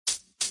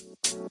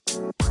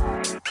Support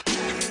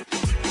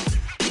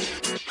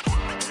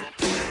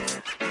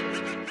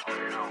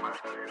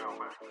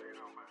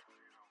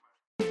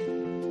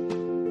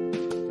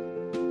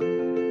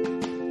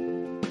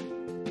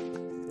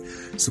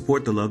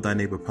the Love Thy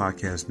Neighbor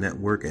Podcast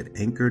Network at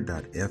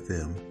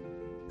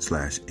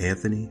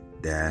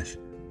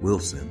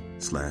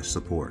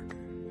anchor.fm/Anthony-Wilson/support.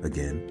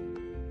 Again,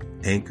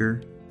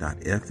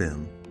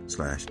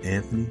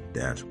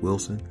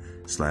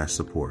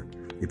 anchor.fm/Anthony-Wilson/support.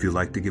 If you'd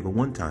like to give a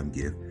one-time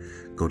gift,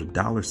 go to $A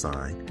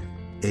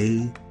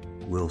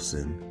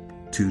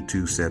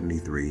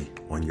Wilson2273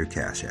 on your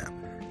Cash App.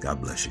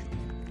 God bless you.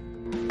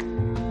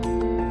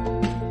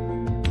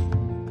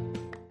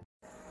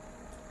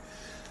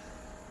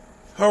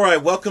 All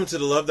right, welcome to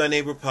the Love Thy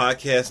Neighbor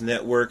Podcast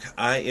Network.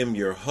 I am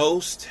your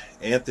host,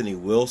 Anthony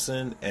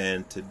Wilson,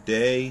 and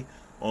today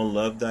on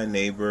Love Thy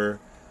Neighbor,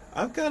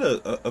 I've got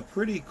a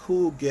pretty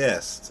cool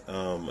guest,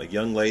 a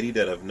young lady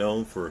that I've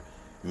known for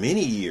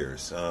many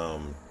years,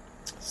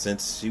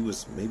 since she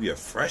was maybe a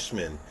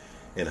freshman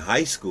in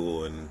high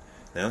school, and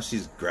now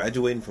she's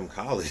graduating from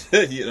college.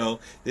 You know,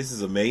 this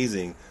is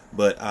amazing,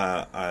 but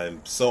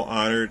I'm so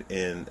honored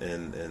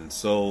and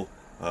so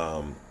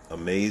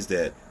amazed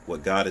at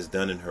what God has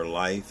done in her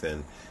life.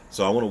 And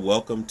so I want to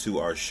welcome to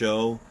our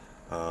show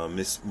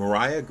Miss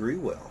Mariah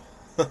Greenwell.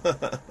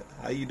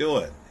 How you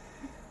doing?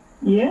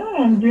 Yeah,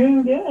 I'm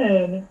doing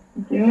good.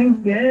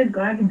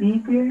 Glad to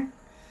be here.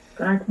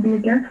 Glad to be a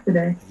guest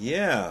today.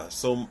 Yeah.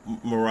 So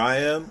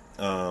Mariah,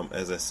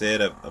 as I said,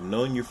 I've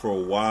known you for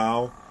a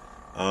while.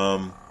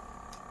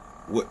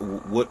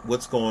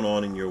 What's going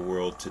on in your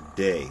world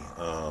today?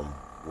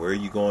 Where are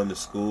you going to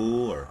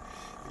school, or are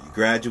you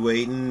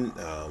graduating?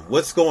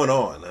 What's going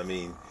on? I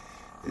mean,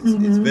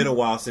 it's been a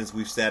while since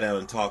we've sat down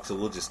and talked, so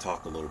we'll just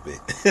talk a little bit.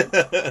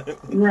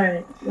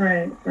 Right.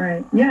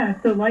 Yeah,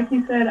 so like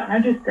you said, I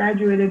just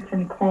graduated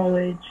from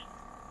college,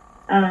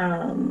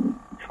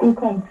 school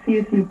called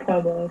CSU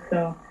Pueblo.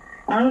 So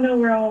I don't know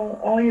where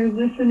all your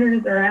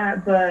listeners are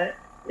at, but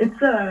it's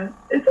a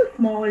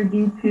smaller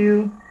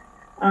D2.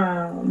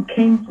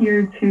 Came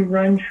here to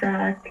run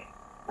track,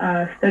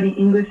 study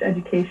English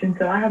education.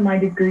 So I have my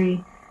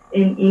degree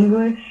in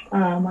English,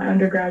 my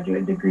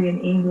undergraduate degree in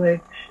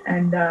English,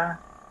 and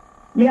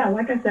yeah,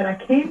 like I said, I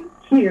came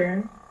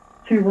here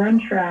to run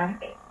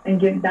track and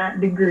get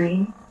that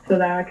degree so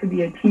that I could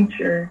be a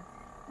teacher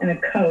and a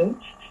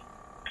coach.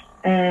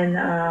 And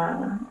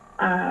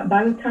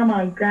by the time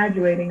I was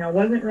graduating, I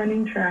wasn't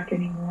running track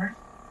anymore,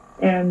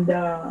 and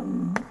I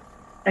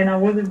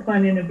wasn't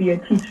planning to be a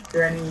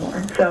teacher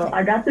anymore. So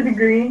I got the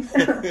degree.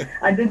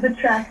 I did the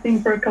track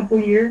thing for a couple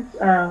years,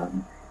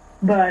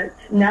 but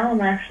now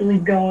I'm actually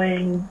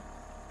going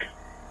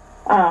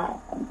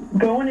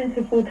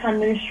into full-time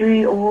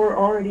ministry, or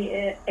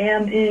already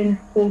am in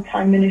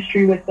full-time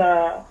ministry with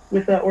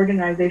an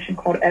organization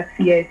called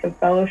FCA, so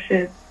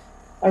Fellowship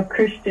of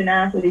Christian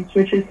Athletes,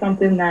 which is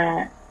something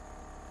that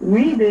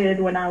we did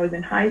when I was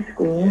in high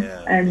school,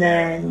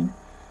 then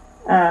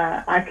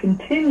I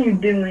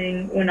continued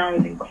doing when I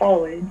was in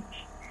college,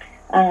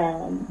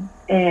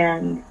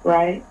 and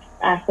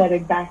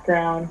athletic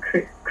background,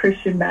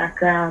 Christian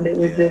background, it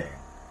was just.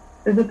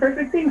 It's a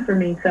perfect thing for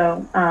me.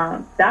 So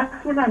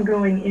that's what I'm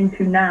going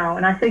into now.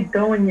 And I say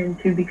going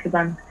into because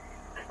I'm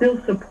still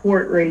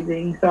support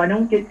raising. So I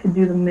don't get to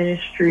do the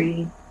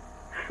ministry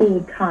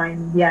full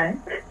time yet.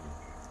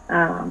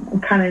 I'm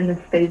kind of in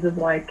this phase of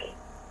like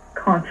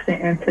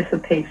constant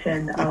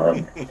anticipation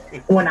of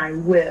when I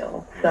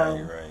will.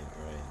 So right.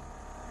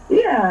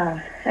 Yeah.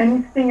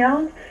 Anything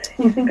else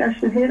you think I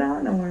should hit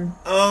on, or?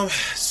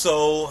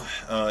 So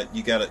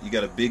you got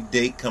a big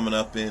date coming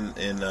up in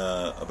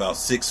about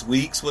 6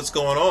 weeks. What's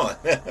going on?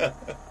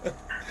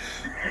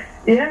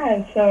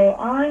 Yeah, so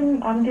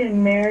I'm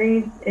getting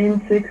married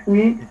in 6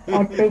 weeks,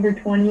 October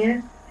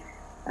 20th,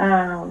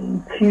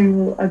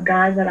 to a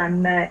guy that I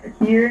met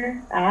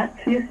here at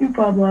CSU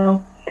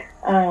Pueblo,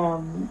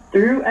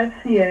 through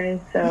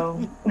FCA.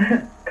 So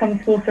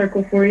comes full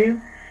circle for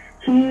you.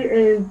 He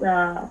is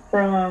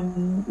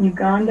from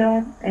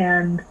Uganda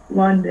and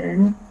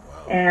London,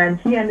 and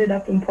he ended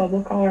up in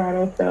Pueblo,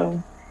 Colorado.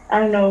 So I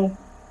don't know,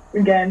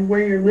 again,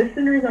 where your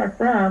listeners are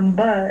from,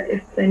 but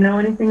if they know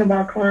anything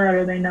about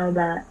Colorado, they know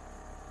that it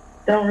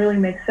don't really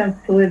make sense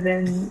to live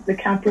in the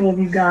capital of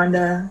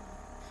Uganda,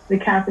 the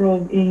capital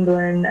of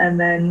England, and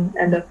then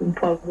end up in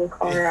Pueblo,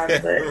 Colorado.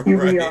 But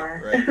here we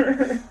are.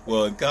 Right.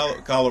 Well, in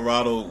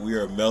Colorado, we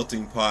are a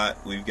melting pot.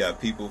 We've got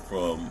people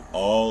from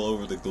all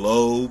over the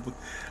globe.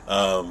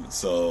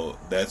 So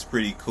that's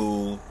pretty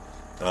cool.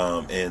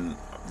 And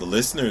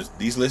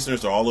these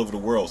listeners are all over the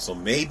world. So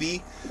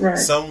maybe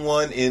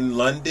someone in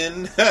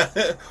London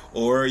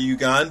or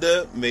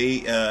Uganda may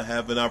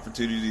have an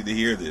opportunity to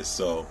hear this.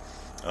 So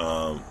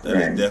that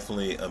is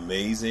definitely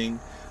amazing.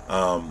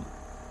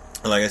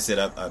 Like I said,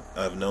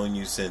 I've known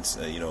you since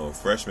a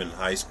freshman in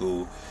high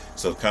school,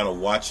 so kind of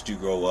watched you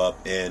grow up,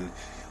 and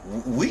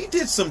we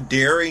did some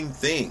daring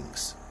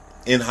things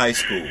in high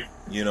school.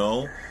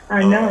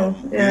 I know.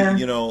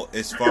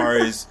 As far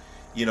as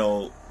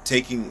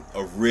taking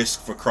a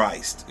risk for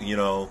Christ.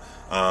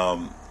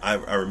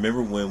 I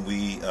remember when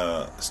we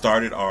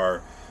started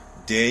our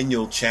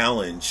Daniel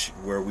challenge,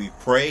 where we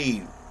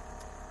prayed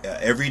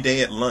every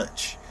day at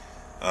lunch.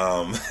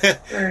 Right.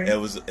 It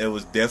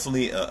was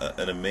definitely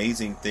an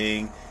amazing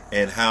thing,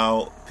 and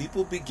how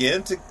people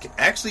began to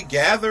actually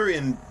gather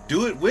and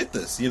do it with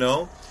us.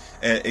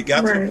 And it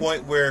got to the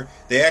point where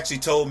they actually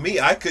told me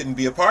I couldn't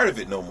be a part of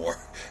it no more.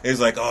 It's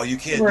like, oh, you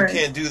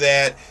can't do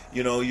that.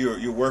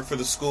 You work for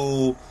the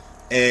school,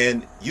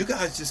 and you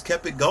guys just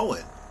kept it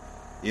going.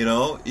 You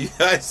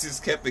guys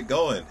just kept it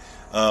going.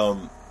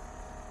 I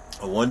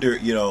wonder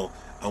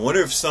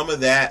if some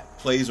of that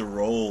plays a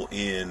role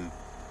in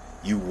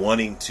you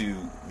wanting to,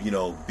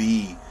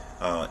 be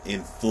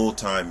in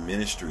full-time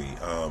ministry.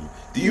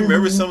 Do you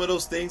remember some of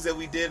those things that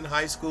we did in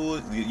high school?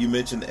 You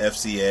mentioned the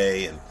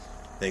FCA and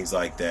things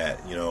like that.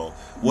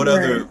 What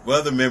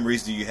other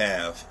memories do you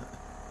have?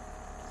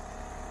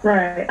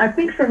 Right. I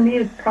think for me,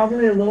 it's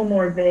probably a little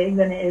more vague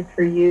than it is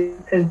for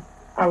you, because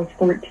I was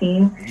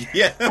 14.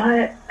 Yeah.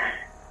 But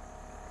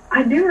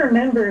I do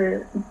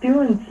remember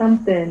doing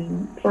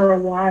something for a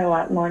while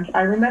at lunch.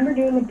 I remember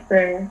doing the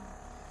prayer,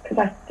 because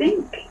I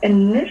think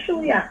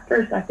initially at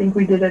first, I think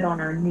we did it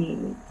on our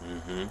knees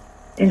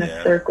in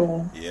a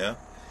circle. Yeah.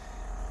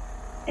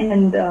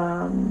 And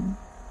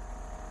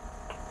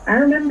I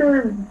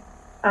remember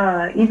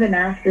even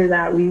after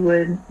that, we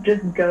would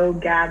just go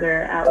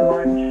gather at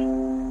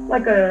lunch,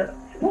 like a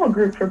small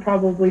group for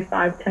probably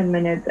 5-10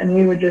 minutes, and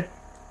we would just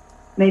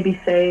maybe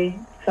say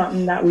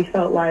something that we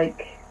felt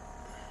like,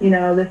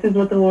 this is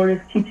what the Lord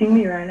is teaching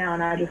me right now,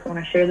 and I just want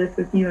to share this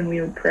with you, and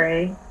we would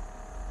pray.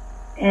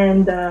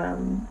 And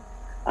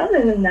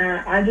other than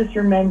that, I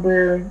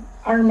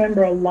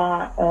remember a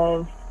lot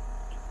of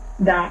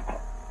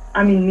that.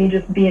 I mean, me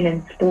just being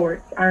in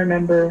sports. I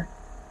remember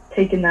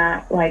taking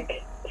that,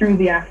 like, through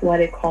the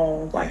athletic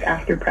halls, like,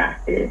 after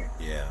practice.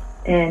 Yeah.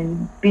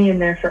 And being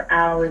there for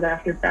hours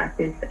after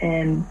practice,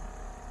 and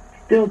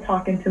still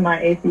talking to my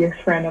atheist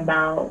friend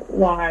about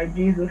why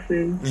Jesus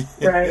is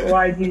right,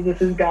 why Jesus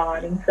is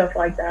God, and stuff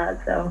like that.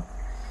 So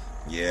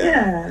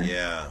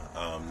yeah.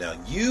 Now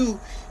you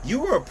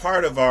were a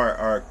part of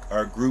our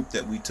group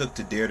that we took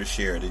to Dare to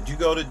Share. Did you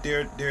go to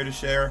Dare to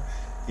Share?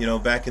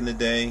 Back in the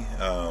day,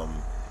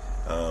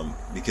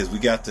 because we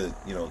got to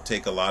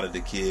take a lot of the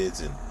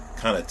kids and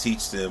kind of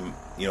teach them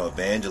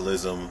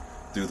evangelism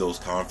through those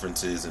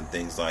conferences and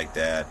things like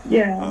that.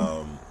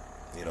 Yeah.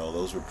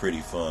 Those were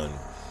pretty fun.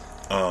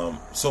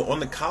 So on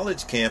the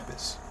college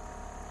campus,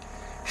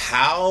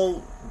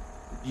 how,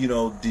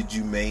 did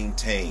you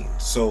maintain?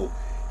 So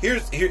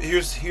here's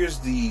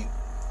the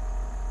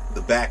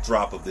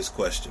backdrop of this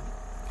question.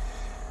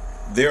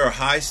 There are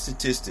high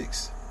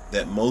statistics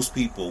that most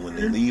people, when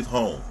they leave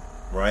home,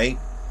 right,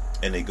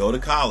 and they go to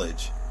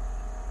college,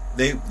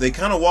 they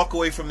kind of walk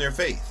away from their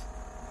faith.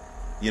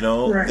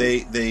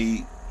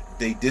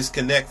 They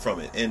disconnect from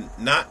it, and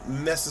not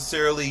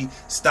necessarily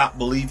stop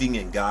believing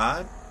in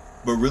God,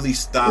 but really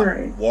stop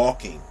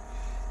walking.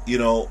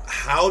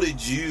 How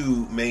did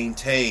you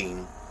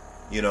maintain,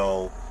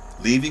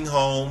 leaving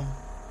home,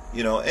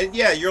 and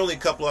yeah, you're only a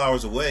couple of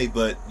hours away,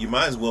 but you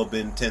might as well have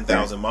been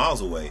 10,000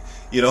 miles away,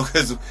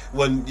 because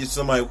when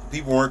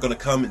people weren't going to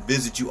come and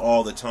visit you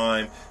all the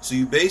time. So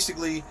you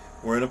basically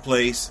were in a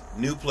place,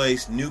 new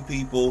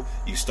people.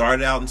 You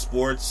started out in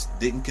sports,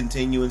 didn't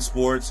continue in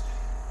sports.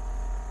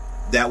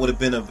 That would have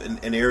been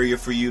an area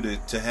for you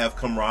to have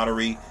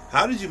camaraderie.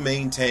 How did you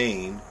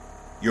maintain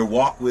your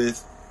walk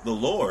with the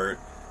Lord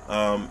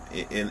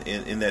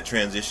in that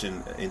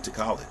transition into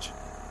college?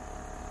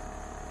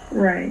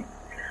 Right.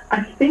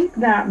 I think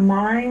that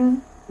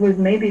mine was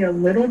maybe a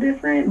little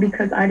different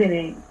because I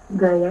didn't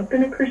grow up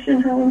in a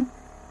Christian home.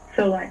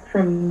 So, like,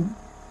 from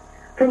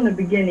the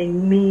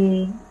beginning,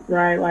 me,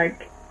 right,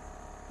 like,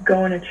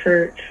 going to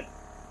church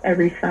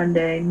every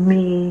Sunday,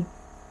 me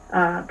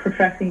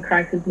professing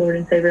Christ as Lord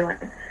and Savior,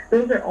 like,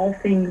 those are all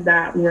things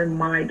that were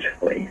my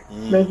choice.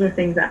 Those are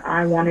things that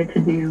I wanted to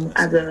do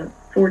as a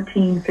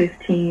 14,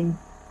 15,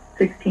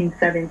 16,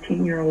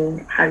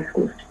 17-year-old high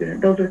school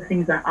student. Those are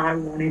things that I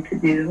wanted to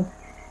do.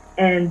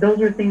 And those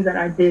are things that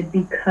I did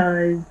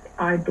because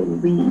I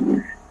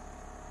believe.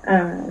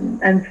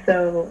 And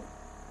so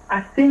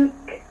I think,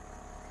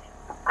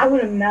 I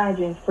would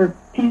imagine for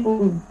people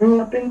who grew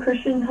up in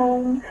Christian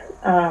homes,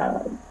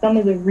 some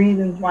of the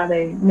reasons why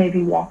they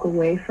maybe walk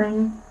away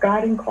from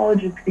God in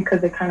college is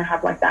because they kind of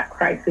have like that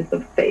crisis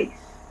of faith.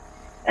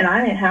 And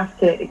I didn't have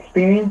to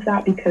experience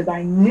that because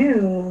I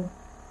knew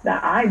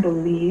that I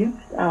believed.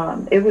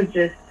 It was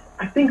just,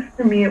 I think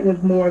for me it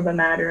was more of a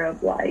matter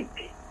of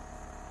like,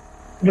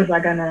 was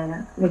I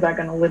gonna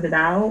live it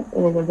out,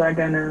 or was I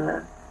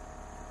gonna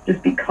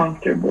just be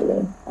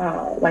comfortable,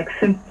 like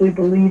simply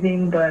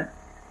believing, but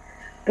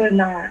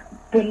not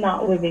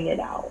living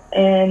it out.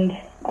 And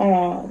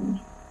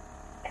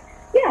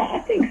I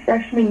think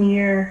freshman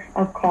year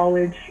of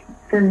college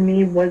for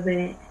me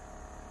wasn't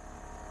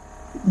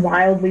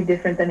wildly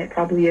different than it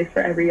probably is for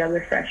every other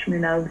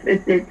freshman.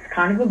 It's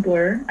kind of a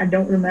blur. I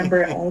don't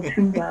remember it all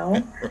too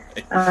well.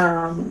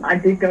 I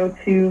did go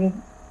to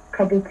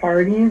couple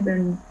parties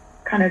and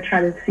kind of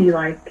try to see,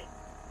 like,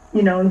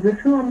 you know, is this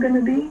who I'm going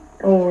to be?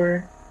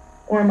 Or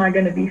am I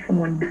going to be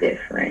someone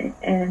different?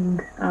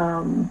 And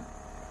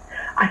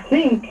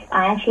I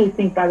actually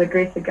think by the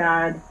grace of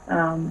God,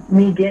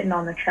 me getting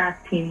on the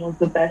track team was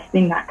the best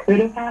thing that could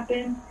have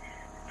happened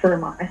for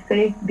my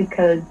sake,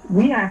 because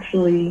we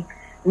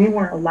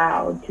weren't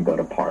allowed to go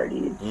to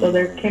parties. So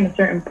there came a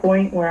certain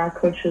point where our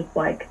coach just,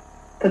 like,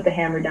 put the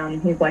hammer down,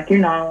 and he's like, you're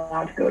not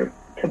allowed to go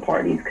to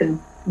parties because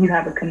you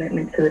have a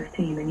commitment to this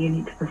team and you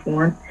need to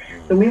perform.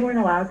 So we weren't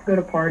allowed to go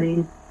to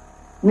parties.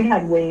 We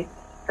had weights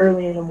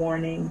early in the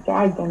morning, so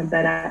I was going to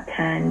bed at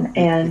 10,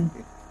 and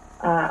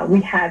we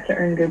had to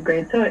earn good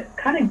grades. So it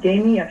kind of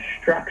gave me a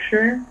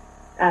structure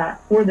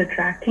for the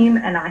track team,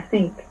 and I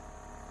think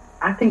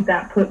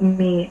that put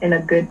me in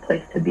a good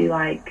place to be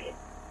like,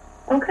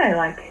 okay,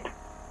 like,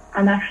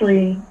 I'm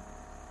actually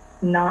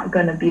not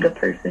going to be the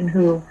person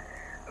who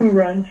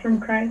runs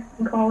from Christ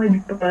in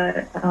college,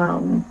 but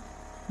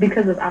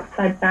because of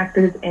outside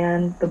factors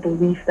and the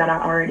belief that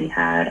I already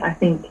had, I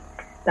think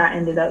that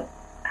ended up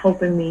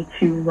helping me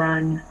to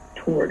run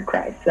toward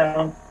Christ.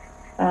 So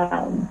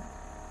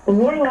the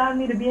Lord allowed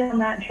me to be on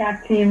that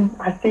track team,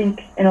 I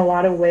think, in a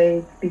lot of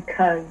ways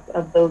because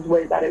of those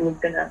ways that it was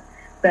going to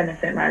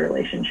benefit my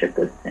relationship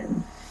with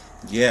Him.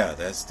 Yeah,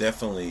 that's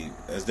definitely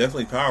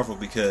powerful,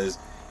 because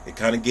it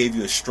kind of gave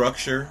you a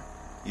structure,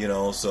 you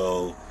know,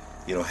 so,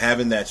 you know,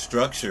 having that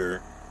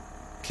structure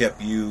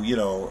kept you, you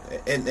know,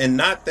 and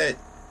not that,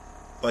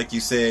 like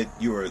you said,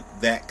 you were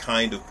that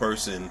kind of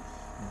person,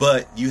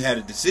 but you had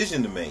a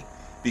decision to make,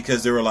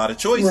 because there were a lot of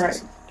choices.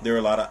 Right. There were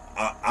a lot of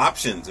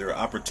options. There were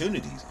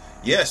opportunities.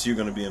 Yes, you're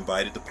going to be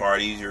invited to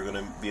parties. You're going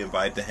to be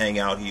invited to hang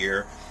out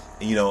here,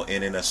 you know,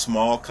 and in a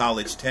small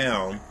college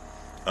town,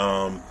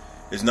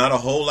 there's not a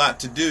whole lot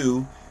to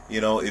do,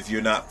 you know, if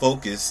you're not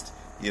focused.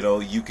 You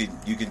know, you can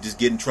just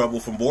get in trouble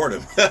from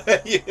boredom,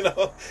 you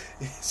know.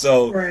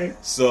 So, right.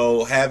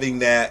 So having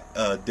that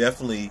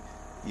definitely,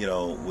 you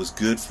know, was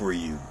good for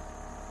you.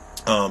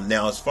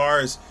 Now, as far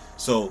as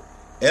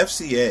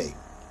FCA,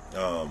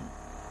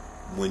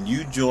 when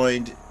you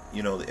joined,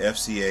 you know, the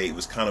FCA, it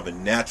was kind of a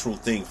natural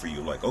thing for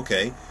you. Like,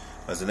 okay,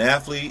 as an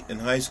athlete in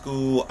high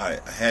school, I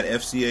had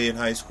FCA in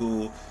high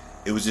school.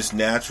 It was just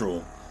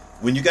natural.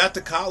 When you got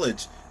to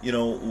college, you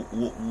know,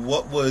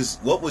 what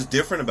was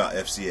different about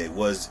FCA?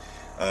 Was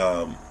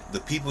the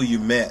people you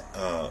met,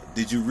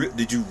 did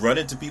you run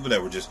into people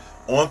that were just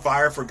on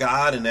fire for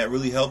God and that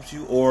really helped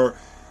you, or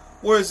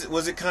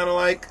was it kind of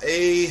like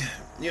a,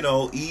 you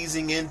know,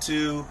 easing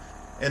into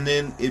and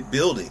then it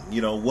building?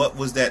 You know, what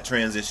was that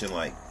transition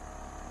like?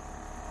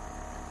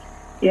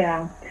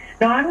 Yeah,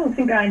 no, I don't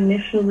think I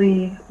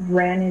initially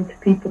ran into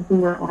people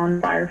who were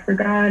on fire for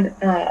God.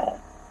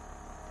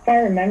 If I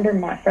remember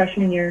my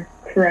freshman year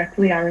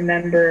correctly, I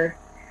remember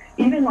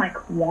even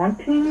like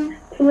wanting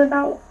to live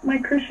out my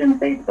Christian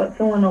faith, but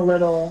feeling a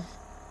little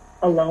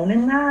alone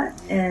in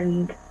that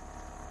and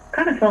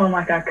kind of feeling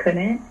like I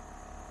couldn't.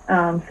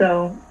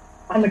 So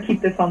I'm going to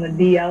keep this on the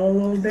DL a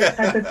little bit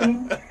type of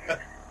thing.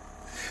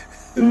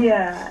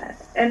 Yeah.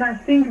 And I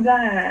think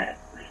that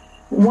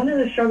one of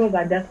the struggles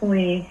I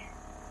definitely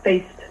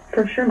faced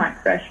for sure my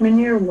freshman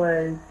year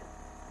was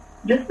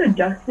just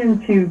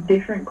adjusting to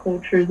different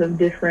cultures of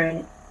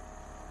different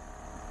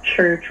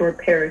church or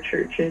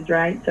parachurches,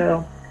 right?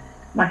 So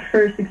my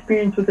first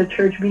experience with a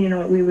church being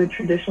what we would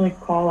traditionally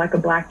call like a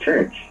black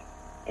church,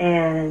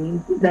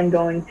 and then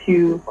going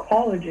to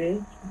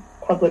colleges,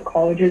 public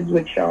colleges,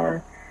 which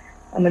are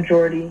a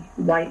majority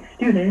white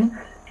students,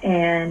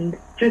 and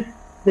just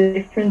the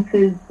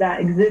differences that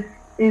exist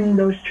in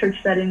those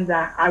church settings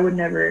that I would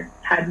never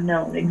have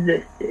known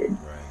existed.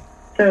 Right.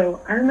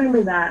 So I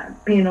remember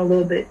that being a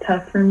little bit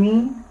tough for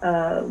me,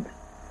 of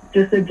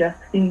just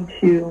adjusting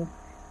to,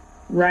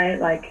 right,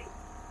 like,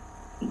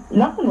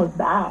 nothing was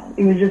bad.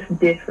 It was just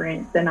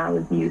different than I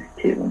was used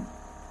to.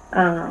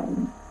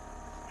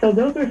 So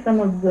those are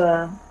some of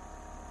the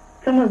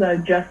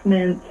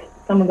adjustments,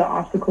 some of the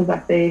obstacles I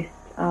faced,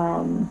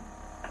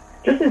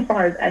 just as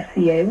far as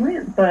SCA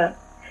went. But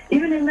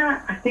even in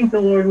that, I think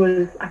the Lord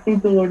was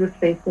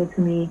faithful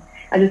to me.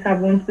 I just have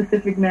one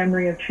specific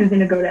memory of choosing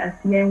to go to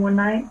SCA one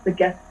night. The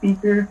guest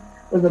speaker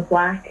was a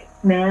black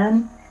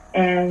man,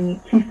 and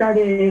he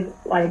started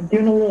like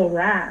doing a little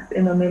rap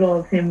in the middle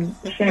of him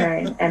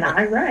sharing, and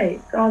I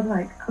write. So I was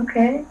like,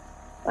 okay,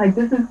 like,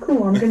 this is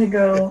cool. I'm gonna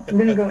go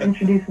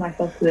introduce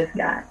myself to this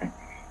guy.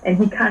 And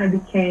he kind of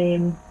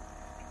became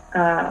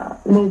a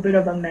little bit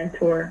of a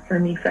mentor for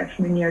me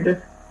freshman year,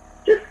 just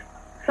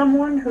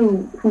someone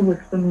who was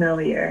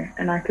familiar,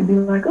 and I could be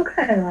like,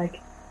 okay,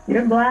 like,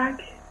 you're black,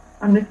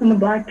 I'm missing the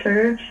black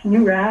church,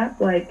 you rap,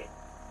 like,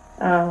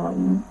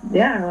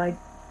 yeah, like,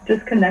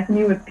 just connect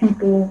me with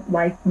people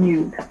like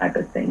you type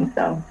of thing.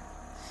 So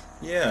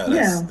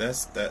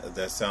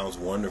that sounds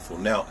wonderful.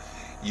 Now,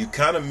 you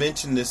kind of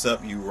mentioned this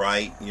up, you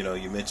write, you know,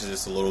 you mentioned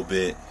this a little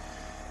bit.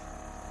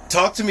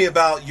 Talk to me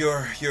about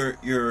your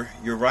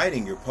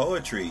writing, your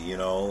poetry, you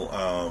know.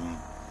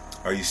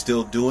 Are you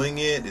still doing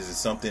it? Is it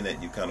something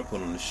that you kind of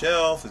put on the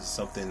shelf? Is it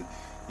something,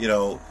 you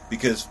know,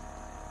 because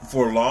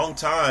for a long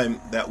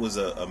time, that was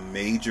a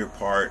major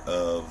part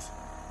of,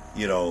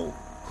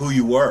 who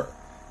you were,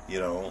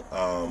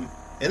 and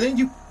then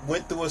you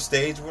went through a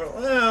stage where,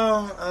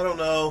 well, I don't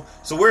know.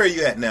 So where are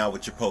you at now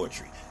with your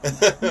poetry?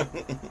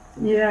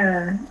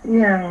 Yeah.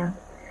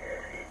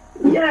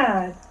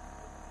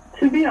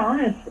 To be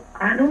honest,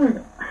 I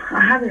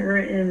haven't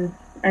written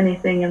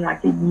anything in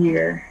like a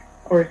year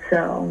or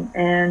so,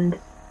 and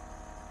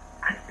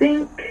I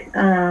think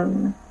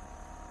part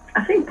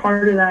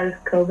of that is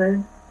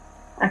COVID.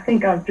 I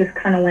think I've just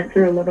kind of went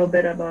through a little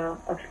bit of a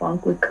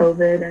funk with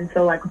COVID, and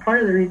so like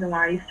part of the reason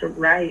why I used to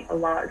write a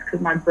lot is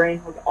because my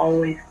brain was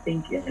always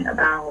thinking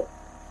about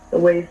the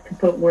ways to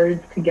put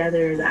words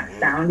together that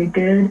sounded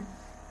good,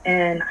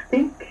 and I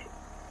think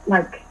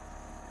like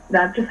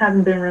that just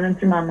hasn't been running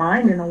through my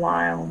mind in a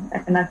while,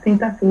 and I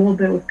think that's a little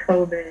bit with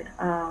COVID.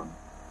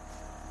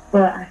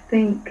 But I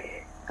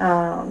think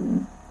I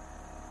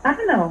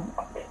don't know,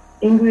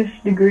 English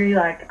degree,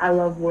 like I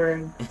love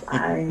words.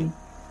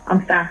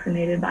 I'm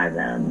fascinated by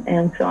them,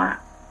 and so I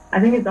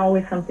think it's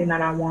always something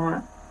that I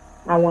want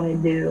to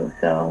do.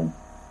 So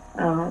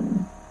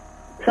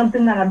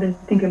something that I've been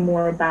thinking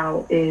more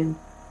about is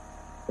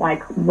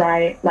like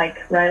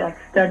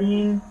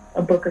studying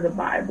a book of the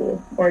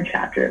Bible or a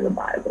chapter of the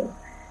Bible,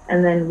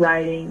 and then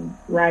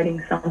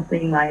writing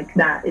something like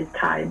that is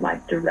tied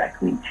like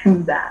directly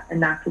to that,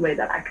 and that's the way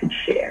that I could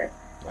share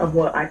of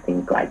what I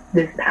think like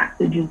this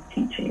passage is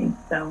teaching.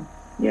 So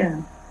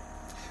yeah.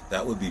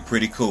 That would be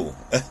pretty cool.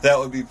 That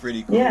would be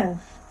pretty cool. Yeah.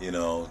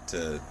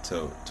 To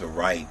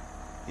write,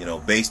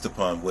 based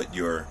upon what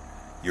you're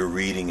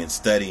reading and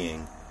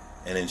studying,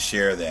 and then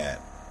share that.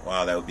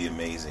 Wow, that would be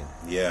amazing.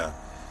 Yeah.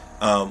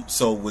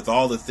 So with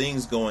all the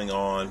things going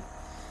on,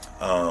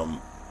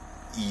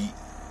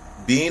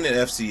 being an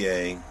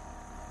FCA,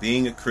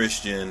 being a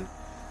Christian,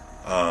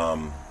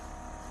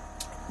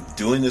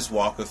 doing this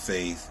walk of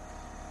faith,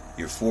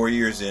 you're 4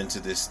 years into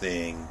this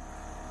thing.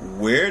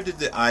 Where did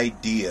the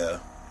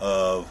idea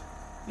of,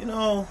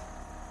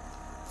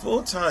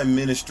 full-time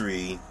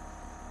ministry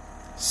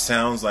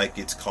sounds like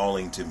it's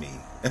calling to me?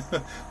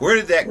 Where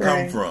did that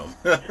come from?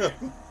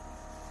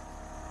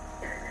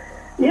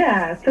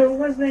 Yeah, so it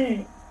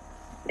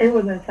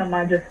wasn't something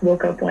I just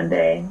woke up one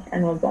day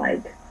and was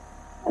like,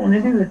 I want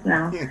to do this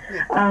now.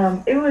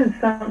 It was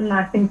something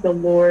I think the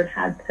Lord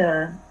had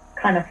to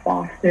kind of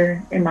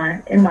foster in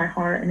my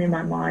heart and in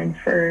my mind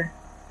for,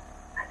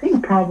 I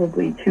think,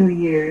 probably 2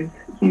 years.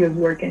 He was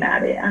working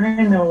at it. I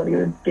didn't know what he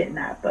was getting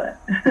at, but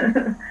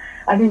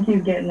I think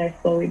he's getting there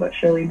slowly but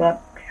surely. But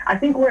I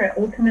think where it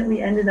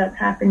ultimately ended up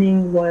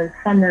happening was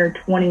summer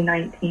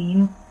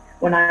 2019,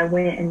 when I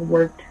went and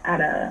worked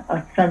at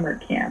a summer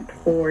camp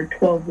for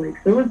 12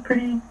 weeks. It was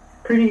pretty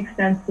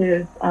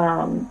extensive.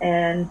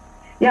 And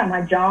yeah,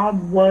 my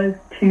job was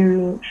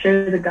to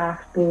share the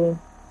gospel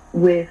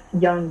with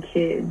young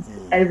kids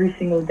every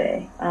single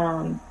day.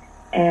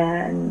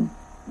 And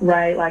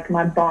like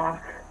my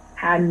boss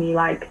had me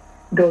like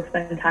go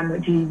spend time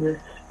with Jesus,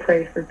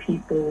 pray for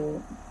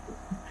people,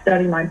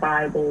 study my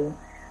Bible,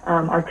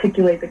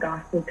 articulate the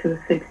gospel to a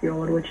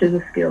 6-year-old, which is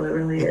a skill, it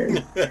really is.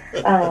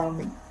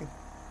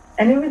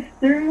 And it was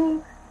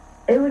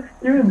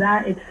through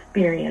that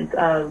experience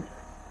of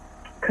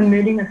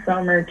committing a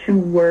summer to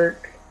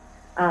work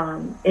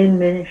in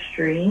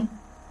ministry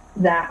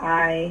that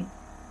I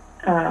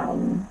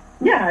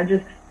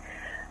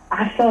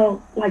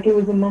felt like it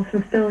was the most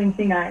fulfilling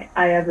thing I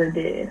ever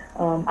did.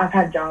 I've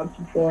had jobs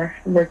before,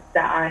 worked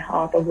at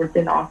IHOP, I've worked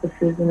in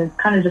offices, and it's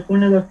kind of just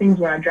one of those things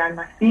where I drag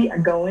my feet, I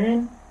go in,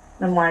 and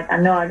I'm like, I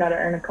know I got to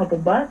earn a couple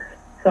bucks,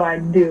 so I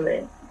do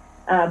it.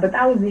 But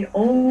that was the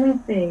only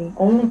thing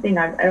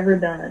I've ever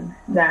done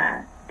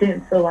that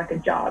didn't feel like a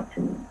job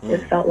to me.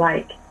 It felt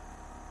like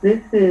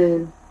this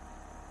is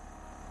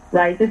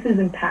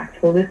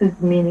impactful, this is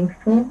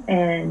meaningful,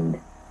 and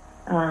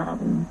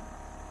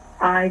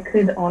I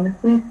could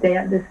honestly stay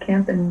at this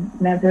camp and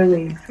never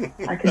leave.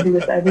 I could do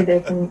this every day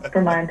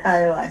for my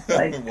entire life.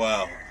 Like,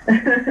 wow.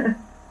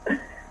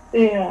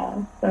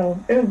 Yeah, so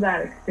it was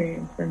that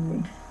experience for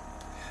me.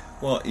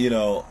 Well,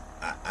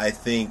 I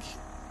think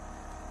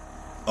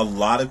a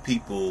lot of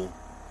people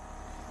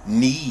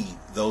need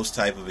those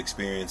type of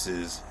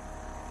experiences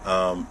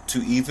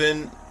to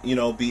even,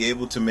 be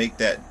able to make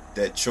that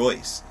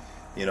choice.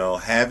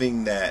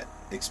 Having that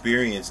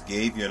experience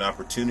gave you an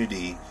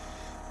opportunity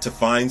to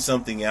find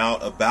something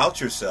out about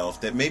yourself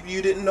that maybe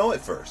you didn't know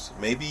at first.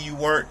 Maybe you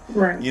weren't,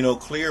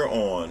 clear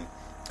on.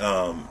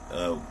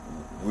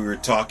 We were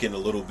talking a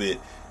little bit,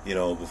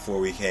 before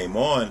we came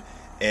on,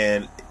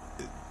 and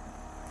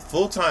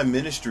full-time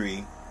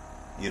ministry,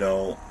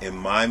 in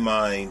my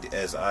mind,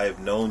 as I've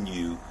known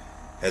you,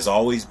 has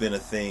always been a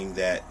thing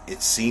that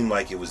it seemed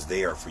like it was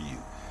there for you.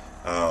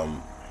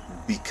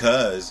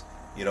 Because,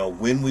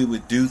 when we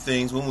would do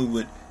things, when we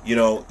would,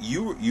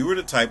 you were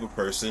the type of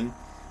person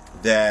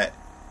that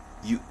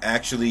you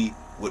actually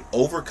would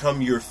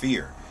overcome your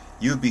fear.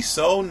 You'd be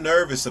so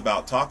nervous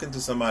about talking to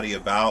somebody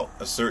about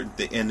a certain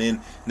thing, and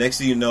then next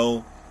thing you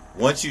know,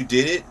 once you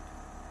did it,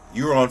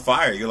 you were on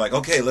fire. You're like,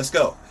 okay, let's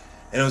go.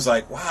 And it was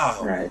like,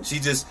 wow, Right.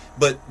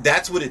 but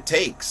that's what it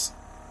takes,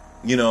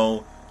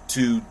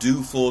 to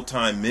do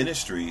full-time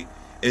ministry,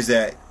 is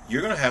that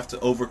you're going to have to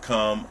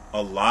overcome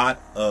a lot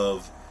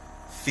of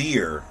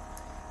fear,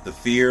 the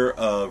fear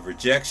of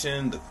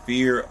rejection, the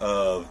fear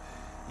of,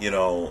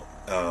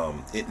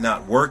 it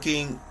not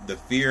working, the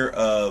fear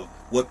of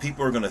what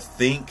people are going to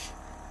think,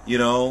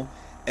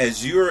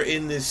 as you're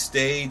in this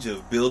stage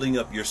of building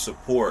up your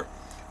support.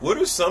 What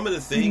are some of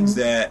the things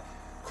that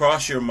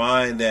cross your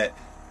mind that,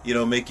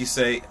 make you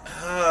say,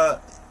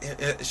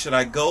 should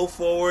I go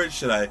forward?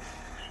 Should I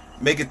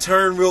make a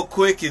turn real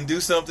quick and do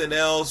something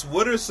else?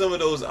 What are some of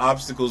those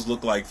obstacles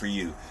look like for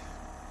you?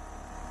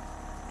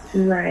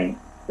 Right.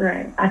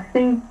 I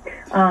think,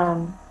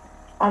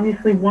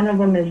 obviously one of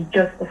them is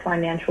just the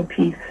financial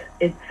piece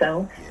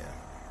itself. Yeah.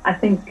 I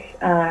think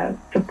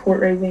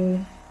support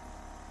raising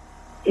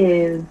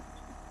is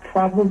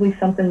probably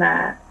something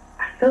that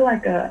I feel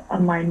like a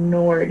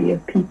minority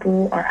of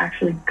people are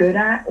actually good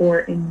at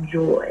or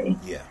enjoy.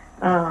 Yeah.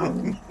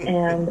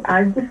 And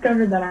I've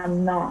discovered that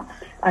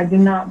I do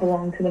not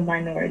belong to the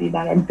minority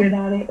that are good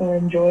at it or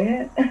enjoy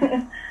it.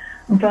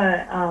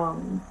 But,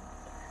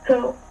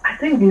 so I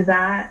think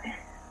that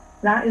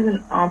is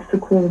an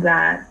obstacle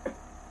that,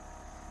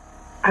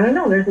 I don't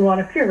know, there's a lot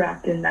of fear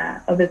wrapped in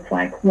that, of it's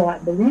like, well, I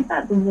believe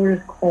that the Lord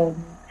has called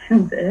me to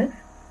this,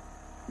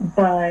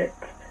 but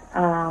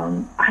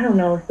I don't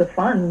know if the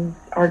funds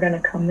are going to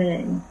come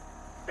in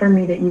for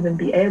me to even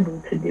be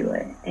able to do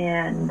it.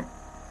 And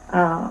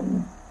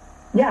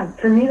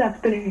for me,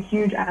 that's been a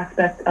huge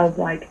aspect of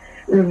like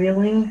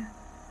revealing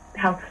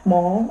how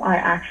small I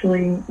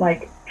actually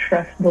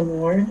trust the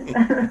Lord.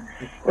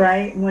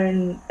 Right?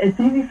 When it's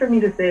easy for me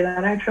to say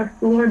that I trust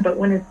the Lord, but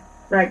when it's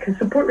right, because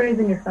support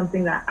raising is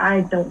something that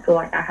I don't feel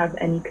like I have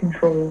any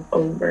control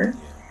over.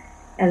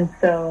 And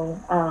so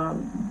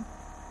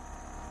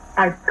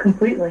I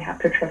completely have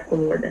to trust the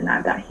Lord in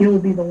that He will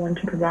be the one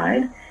to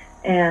provide.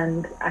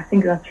 And I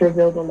think that's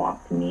revealed a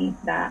lot to me,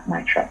 that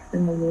my trust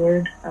in the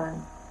Lord,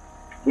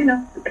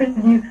 could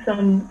use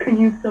some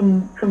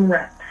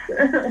reps,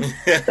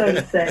 so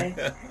to say.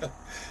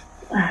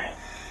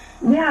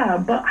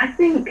 But I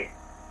think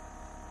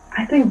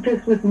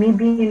just with me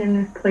being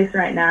in this place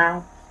right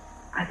now,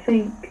 I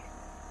think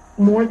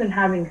more than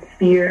having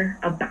fear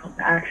about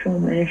the actual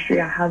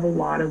ministry, I have a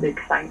lot of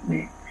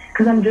excitement,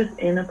 because I'm just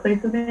in a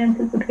place of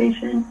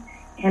anticipation,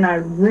 and I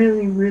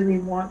really, really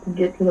want to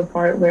get to the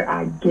part where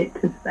I get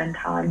to spend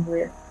time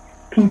with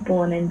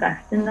people and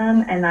invest in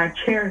them, and I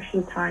cherish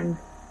the times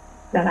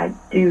that I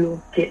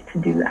do get to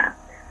do that.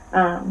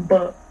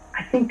 But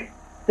I think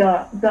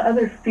the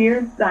other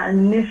fear that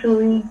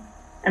initially,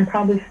 and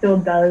probably still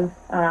does,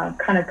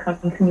 kind of come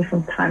to me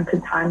from time to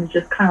time, is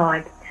just kind of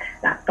like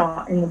that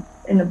thought in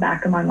the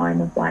back of my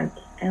mind of like,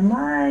 am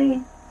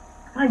I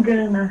good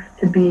enough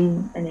to be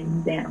an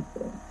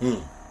example?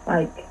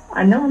 Like,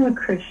 I know I'm a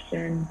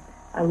Christian,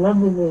 I love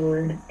the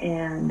Lord,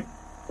 and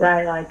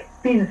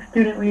being a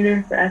student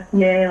leader for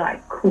SEA,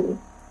 cool.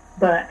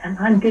 But am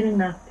I good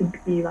enough to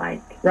be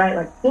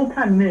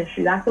full-time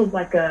ministry? That feels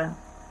like a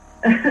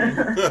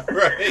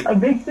right. a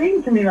big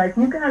thing to me.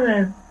 You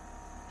gotta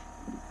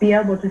be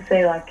able to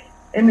say,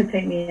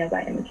 imitate me as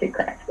I imitate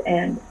Christ.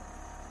 And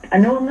I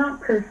know I'm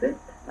not perfect,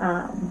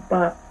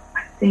 but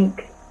I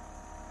think,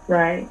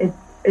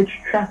 it's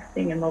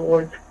trusting in the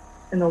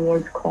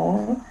Lord's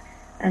call,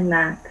 and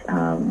that,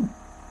 I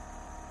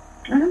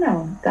don't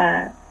know,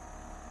 that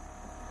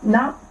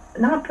not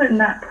putting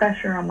that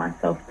pressure on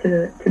myself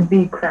to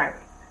be Christ,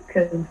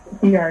 because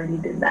He already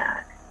did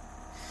that.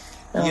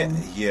 So,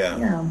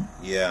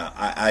 yeah.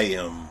 I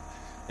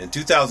in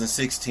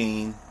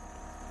 2016,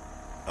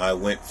 I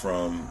went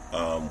from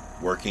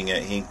working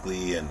at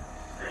Hinckley and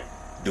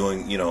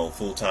doing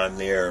full time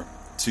there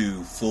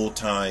to full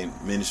time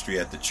ministry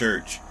at the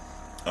church.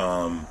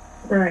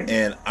 Right.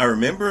 And I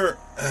remember,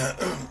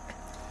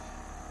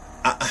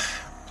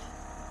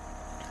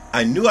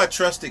 I knew I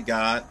trusted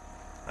God.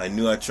 I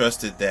knew I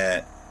trusted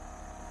that,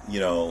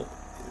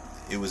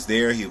 it was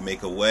there. He would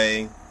make a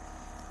way.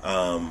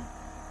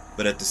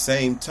 But at the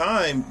same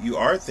time, you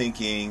are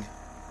thinking,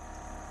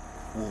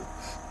 well,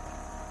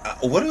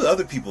 what do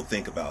other people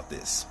think about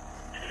this?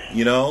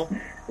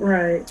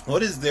 Right.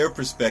 What is their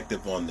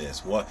perspective on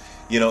this? What,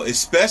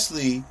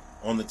 especially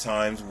on the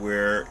times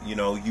where,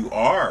 you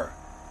are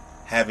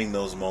having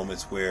those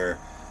moments where,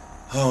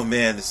 oh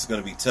man, this is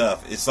going to be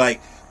tough. It's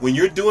like when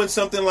you're doing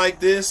something like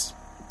this,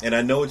 and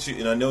I know what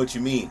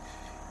you mean.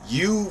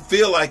 You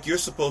feel like you're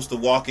supposed to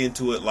walk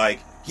into it like,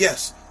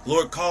 yes,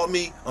 Lord called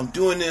me, I'm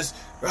doing this,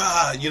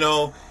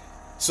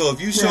 So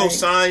if you show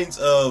signs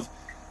of,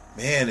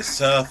 man, it's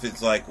tough,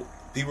 it's like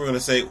people are going to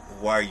say,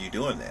 why are you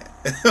doing that?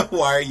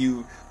 Why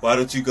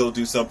don't you go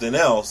do something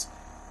else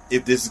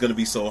if this is going to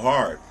be so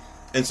hard?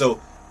 And so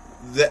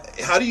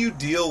how do you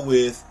deal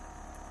with,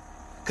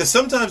 because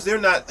sometimes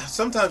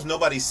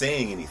nobody's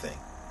saying anything,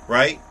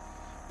 right?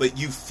 But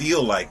you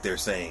feel like they're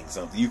saying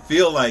something. You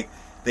feel like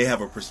they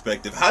have a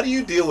perspective. How do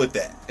you deal with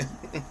that?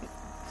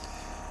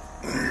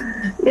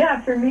 Yeah,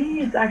 for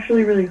me, it's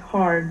actually really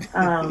hard.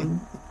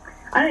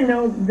 I didn't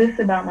know this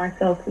about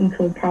myself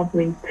until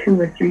probably 2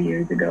 or 3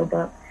 years ago,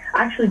 but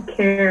I actually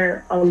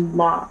care a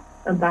lot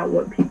about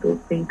what people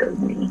think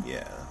of me.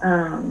 Yeah.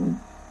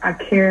 I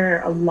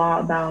care a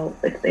lot about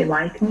if they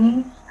like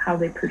me, how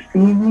they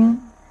perceive me,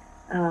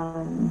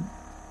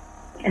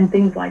 and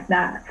things like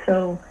that.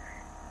 So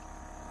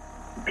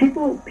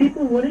people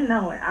wouldn't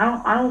know it.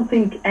 I don't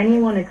think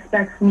anyone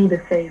expects me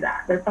to say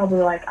that. They're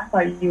probably like, I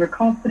thought you were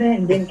confident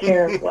and didn't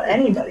care what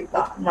anybody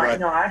thought. I'm like, Right.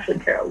 no, I actually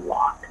care a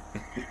lot.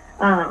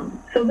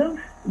 So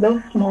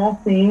those small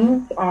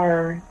things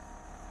are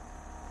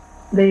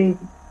they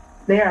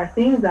are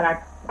things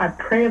that I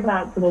pray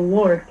about to the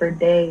Lord for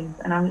days,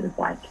 and I'm just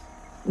like,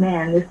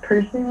 man, this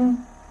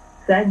person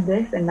said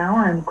this, and now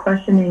I'm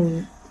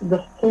questioning the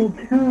whole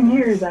 2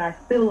 years that I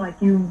feel like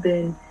you've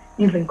been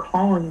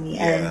calling me.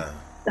 Yeah. And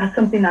that's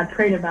something I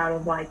prayed about,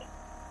 of like,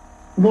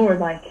 Lord,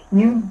 like,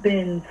 you've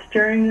been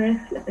stirring this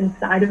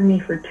inside of me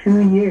for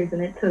 2 years,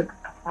 and it took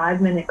a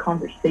 5-minute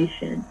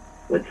conversation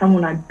with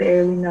someone I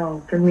barely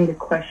know for me to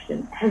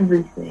question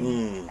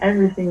everything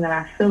that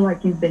I feel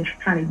like you've been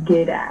trying to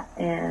get at.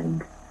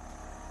 And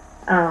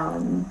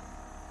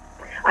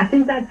I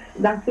think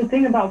that's the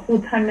thing about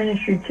full-time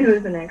ministry too,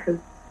 isn't it? Because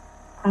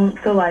I don't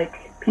feel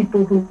like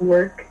people who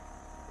work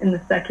in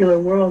the secular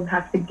world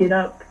have to get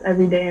up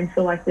every day and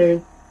feel like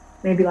there's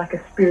maybe like a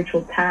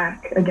spiritual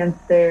attack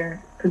against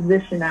their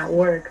position at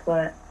work.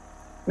 But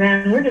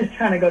man, we're just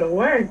trying to go to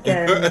work,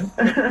 and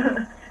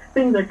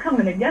things are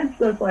coming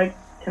against us. Like,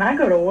 can I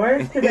go to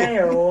work today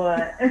or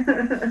what?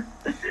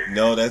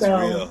 No, that's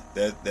real.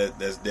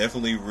 That's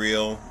definitely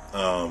real.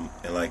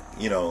 And like,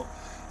 you know,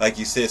 like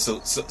you said,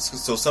 so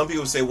some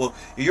people say, well,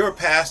 you're a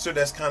pastor,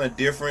 that's kind of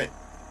different,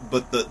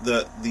 but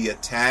the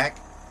attack,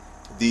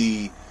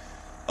 the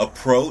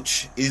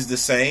approach is the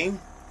same,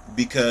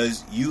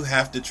 because you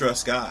have to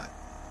trust God.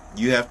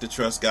 You have to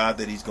trust God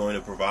that He's going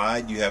to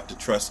provide. You have to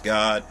trust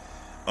God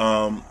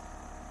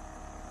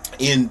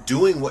in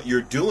doing what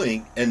you're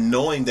doing, and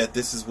knowing that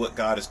this is what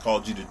God has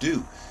called you to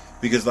do.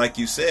 Because like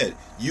you said,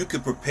 you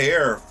could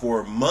prepare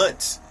for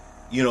months,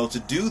 you know, to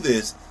do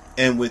this,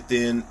 and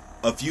within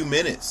a few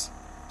minutes,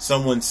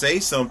 someone say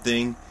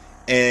something,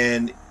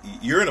 and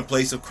you're in a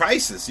place of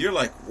crisis. You're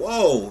like,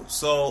 whoa.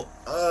 So,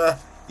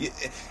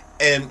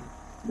 and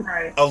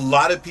right. A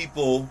lot of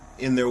people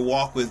in their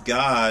walk with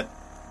God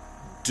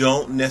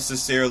don't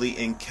necessarily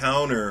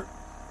encounter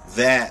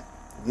that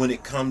when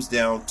it comes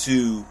down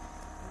to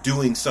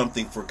doing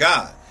something for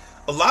God.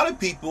 A lot of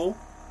people,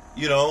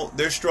 you know,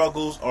 their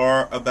struggles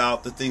are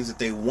about the things that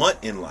they want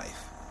in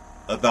life,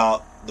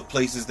 about the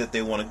places that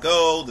they want to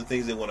go, the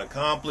things they want to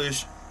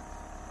accomplish.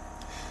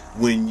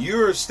 When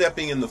you're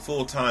stepping in the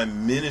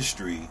full-time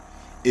ministry,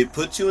 it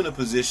puts you in a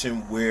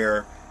position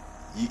where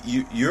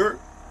you're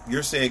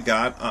saying,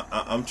 God,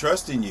 I'm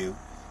trusting you,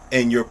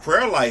 and your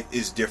prayer life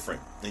is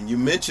different. And you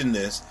mentioned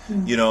this,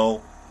 you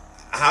know,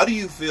 how do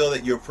you feel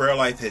that your prayer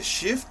life has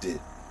shifted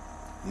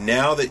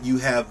now that you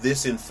have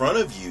this in front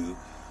of you,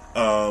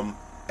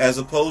 as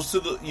opposed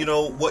to you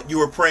know, what you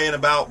were praying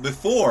about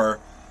before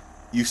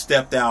you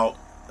stepped out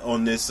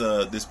on this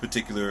this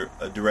particular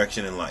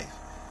direction in life?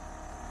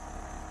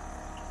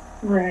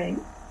 Right.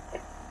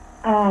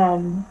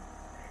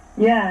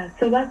 Yeah,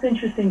 so that's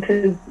interesting,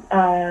 because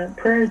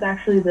prayer is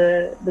actually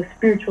the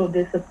spiritual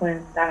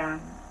discipline that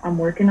I'm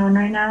working on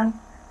right now.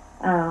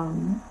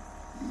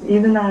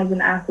 Even though I was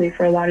an athlete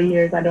for a lot of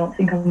years, I don't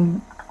think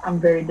I'm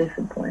very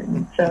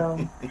disciplined. So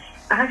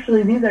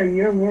actually, these are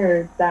your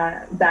words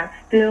that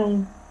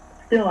still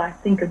I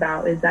think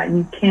about, is that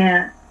you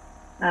can't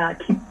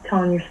keep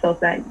telling yourself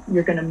that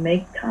you're going to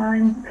make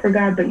time for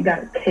God, but you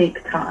got to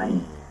take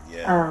time.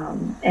 Yeah.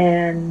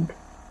 And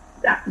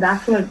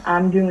that's what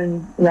I'm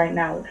doing right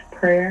now with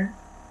prayer.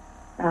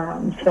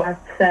 So I've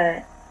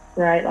set,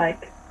 I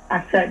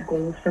set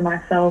goals for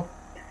myself,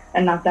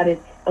 and not that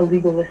it's a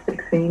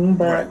legalistic thing,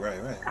 but right.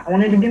 I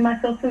wanted to give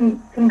myself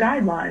some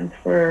guidelines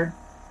for,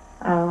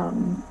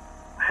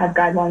 have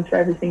guidelines for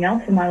everything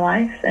else in my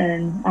life,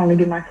 and I want to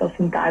give myself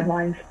some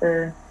guidelines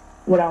for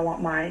what I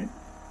want my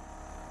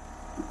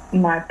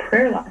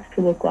prayer life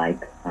to look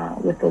like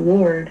with the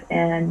Lord.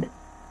 And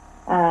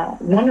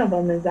one of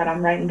them is that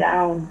I'm writing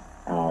down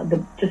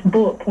the just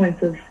bullet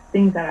points of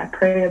things that I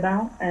pray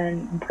about,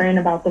 and I'm praying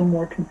about them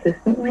more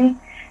consistently,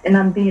 and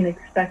I'm being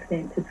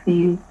expectant to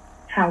see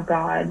how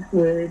God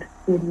would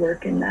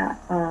work in that.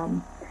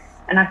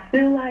 And I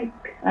feel like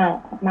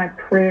my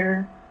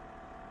prayer,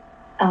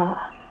 you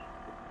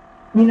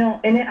know,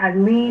 in it I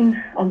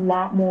lean a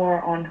lot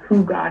more on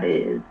who God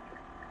is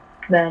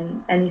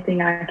than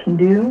anything I can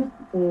do,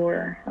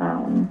 or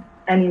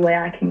any way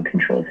I can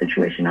control a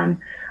situation.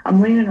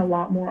 I'm leaning a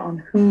lot more on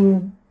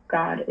who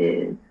God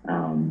is,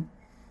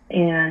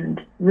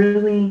 and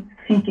really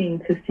seeking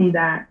to see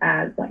that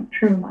as like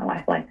true in my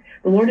life. Like,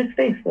 the Lord is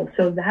faithful,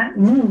 so that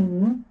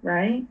means,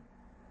 right,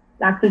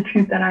 that's the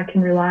truth that I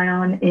can rely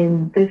on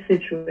in this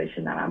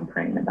situation that I'm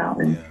praying about,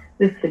 and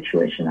this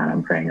situation that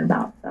I'm praying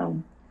about.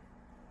 So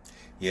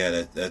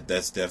yeah,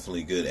 that's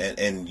definitely good.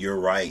 And you're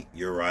right.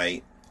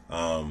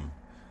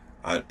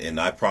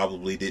 I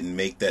probably didn't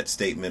make that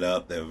statement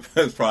up. That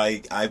was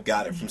probably I've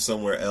got it from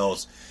somewhere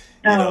else,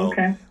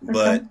 Okay.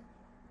 But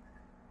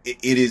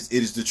it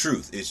is the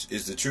truth.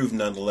 It's the truth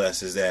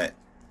nonetheless. Is that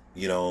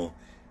you're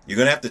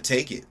gonna have to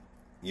take it.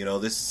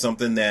 This is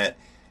something that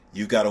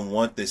you've got to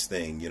want this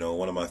thing.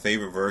 One of my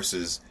favorite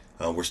verses.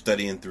 We're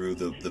studying through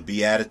the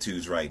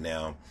Beatitudes right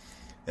now,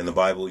 in the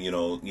Bible.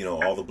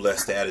 All the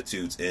blessed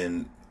attitudes,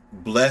 and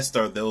blessed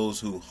are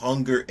those who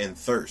hunger and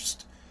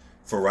thirst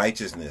for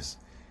righteousness.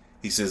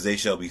 He says they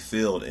shall be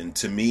filled. And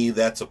to me,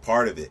 that's a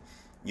part of it.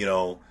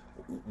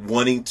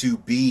 Wanting to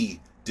be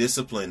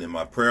disciplined in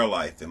my prayer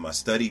life, in my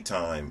study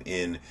time,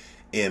 in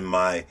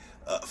my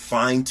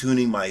fine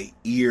tuning my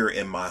ear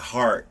and my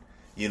heart,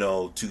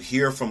 to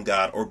hear from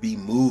God or be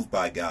moved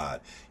by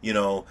God,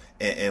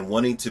 and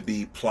wanting to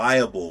be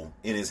pliable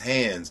in his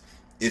hands.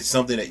 It's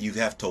something that you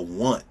have to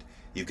want.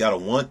 You've got to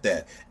want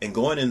that. And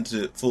going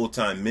into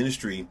full-time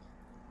ministry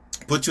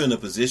puts you in a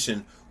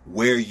position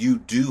where you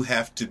do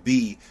have to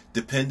be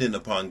dependent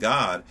upon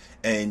God,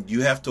 and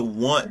you have to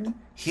want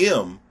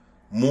him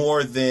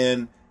more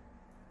than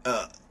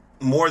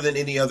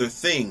any other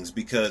things,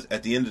 because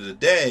at the end of the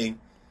day,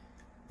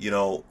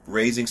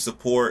 raising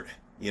support,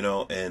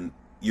 and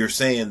you're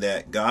saying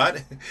that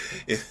God,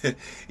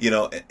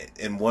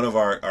 and one of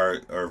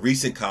our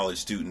recent college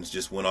students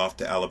just went off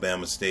to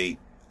Alabama State,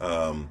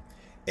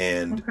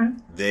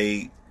 and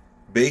they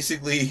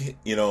basically,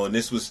 and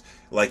this was,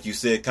 like you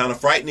said, kind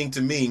of frightening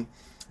to me,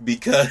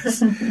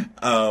 because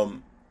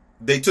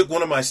they took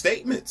one of my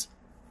statements.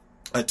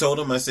 I told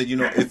them, I said,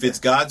 if it's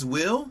God's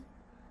will,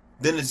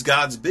 then it's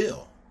God's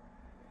bill.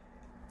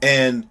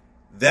 And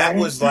that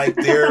was like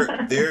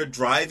their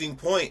driving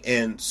point.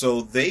 And so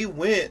they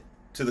went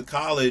to the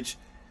college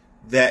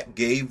that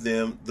gave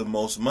them the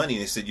most money.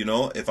 They said,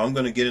 if I'm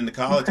going to get into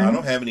college, I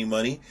don't have any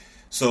money.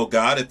 So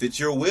God, if it's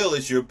your will,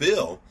 it's your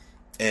bill.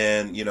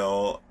 And,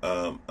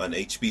 an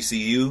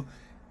HBCU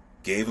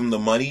gave them the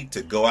money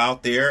to go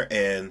out there,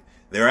 and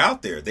they're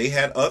out there. They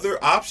had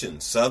other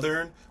options.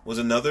 Southern was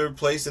another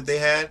place that they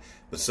had,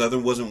 but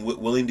Southern wasn't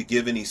willing to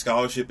give any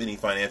scholarship, any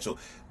financial.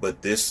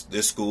 But this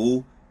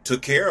school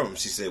took care of them.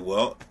 She said,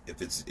 "Well,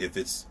 if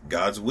it's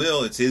God's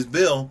will, it's His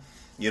bill.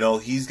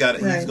 He's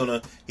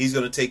gonna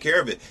take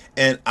care of it."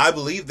 And I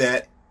believe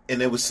that.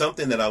 And it was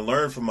something that I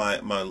learned from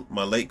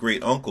my late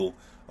great uncle,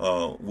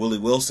 Willie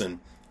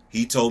Wilson.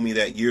 He told me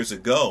that years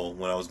ago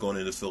when I was going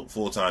into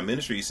full-time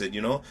ministry. He said,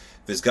 if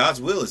it's God's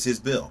will, it's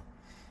his bill.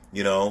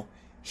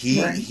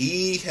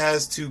 He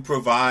has to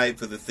provide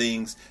for the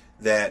things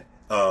that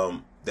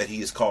he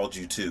has called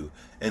you to.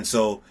 And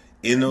so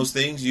in those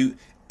things,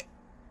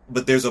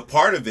 but there's a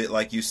part of it,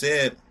 like you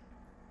said,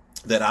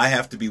 that I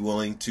have to be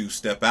willing to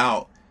step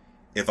out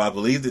if I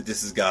believe that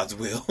this is God's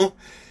will,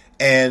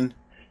 and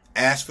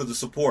ask for the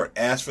support,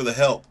 ask for the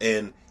help.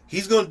 And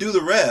he's going to do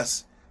the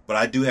rest, but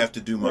I do have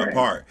to do my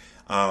part.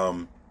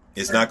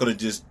 It's not going to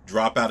just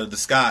drop out of the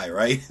sky,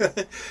 right?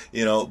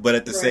 But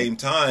at the same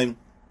time,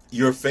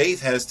 your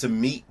faith has to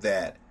meet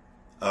that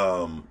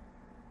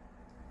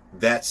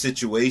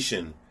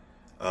situation.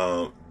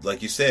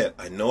 Like you said,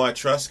 I know I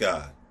trust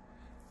God,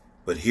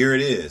 but here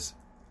it is.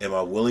 Am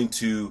I willing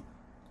to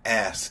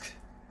ask,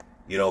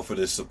 for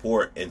this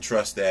support, and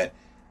trust that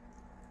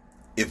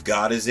if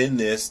God is in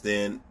this,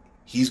 then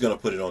he's going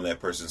to put it on that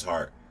person's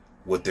heart,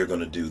 what they're going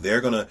to do. They're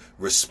going to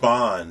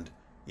respond,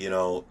 in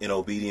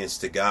obedience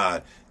to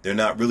God. They're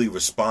not really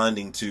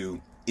responding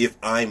to if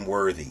I'm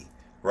worthy,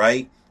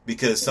 right?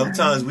 Because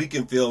sometimes we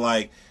can feel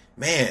like,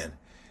 man,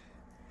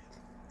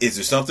 is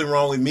there something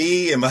wrong with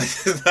me? Am I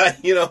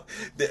not,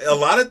 a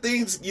lot of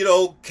things,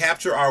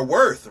 capture our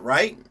worth,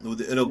 right?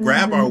 It'll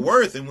grab our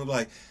worth, and we're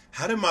like,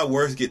 how did my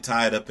worth get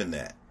tied up in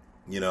that?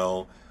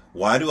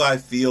 Why do I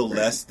feel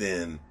less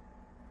than,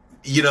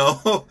 you know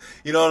what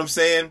I'm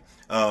saying?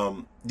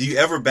 Do you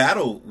ever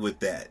battle with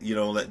that?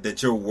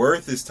 That your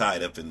worth is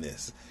tied up in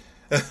this?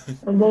 A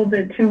little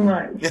bit too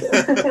much.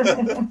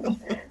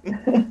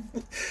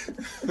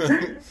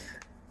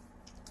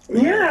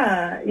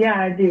 Yeah,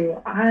 I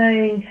do.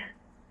 I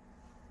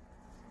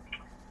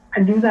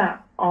do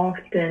that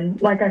often.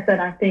 Like I said,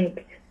 I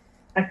think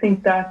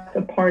that's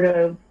a part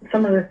of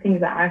some of the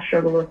things that I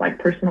struggle with, like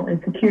personal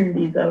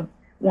insecurities of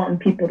wanting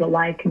people to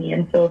like me.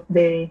 And so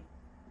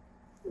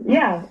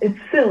it's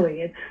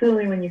silly. It's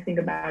silly when you think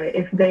about it.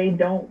 If they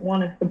don't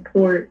want to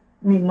support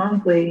me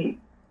monthly,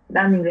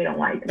 that means they don't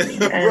like me.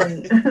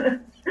 And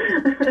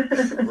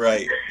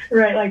right.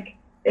 Right. Like,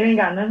 it ain't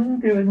got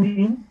nothing to do with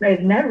me.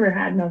 It's never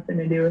had nothing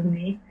to do with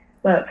me.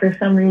 But for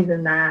some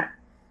reason, that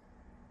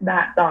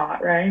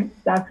thought, right?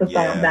 That's the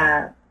thought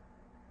that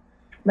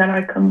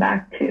I come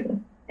back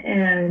to.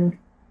 And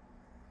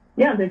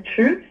the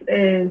truth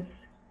is,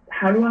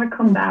 how do I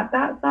combat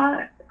that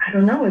thought? I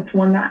don't know. It's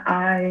one that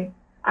I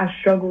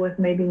struggle with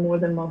maybe more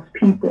than most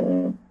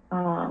people.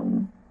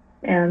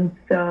 And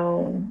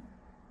so,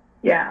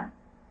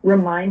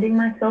 reminding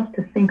myself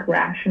to think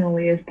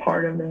rationally is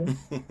part of it.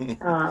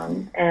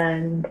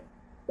 And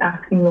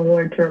asking the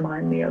Lord to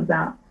remind me of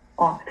that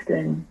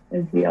often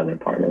is the other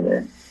part of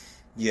it.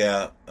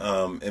 Yeah,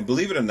 and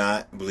believe it or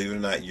not,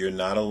 you're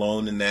not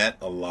alone in that.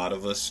 A lot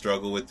of us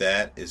struggle with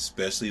that,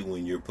 especially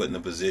when you're put in a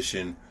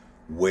position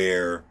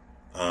where,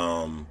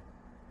 um,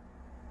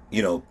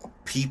 you know,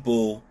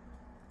 people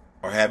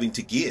are having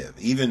to give.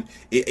 Even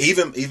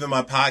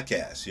my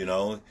podcast,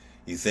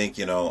 you think,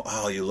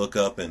 oh, you look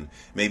up and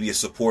maybe a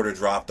supporter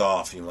dropped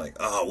off. And you're like,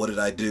 oh, what did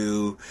I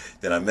do?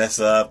 Did I mess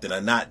up? Did I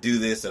not do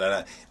this? Did I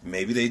not?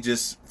 Maybe they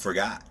just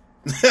forgot.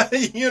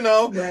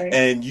 Right.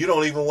 And you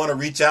don't even want to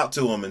reach out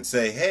to them and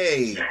say,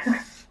 hey,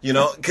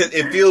 because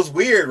it feels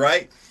weird,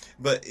 right?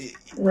 But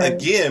Right.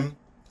 again,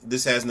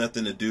 this has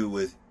nothing to do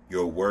with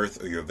your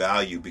worth or your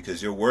value,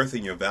 because your worth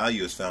and your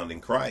value is found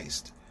in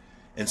Christ.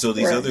 And so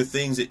these Right. other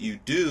things that you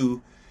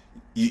do,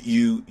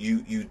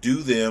 you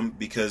do them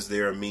because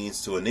they're a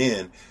means to an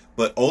end.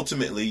 But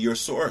ultimately, your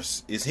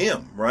source is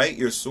Him, right?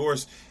 Your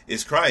source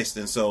is Christ.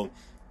 And so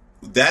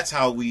that's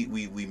how we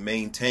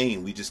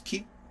maintain. We just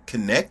keep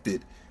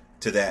connected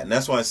to that. And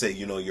that's why I say,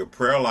 your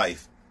prayer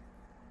life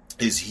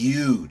is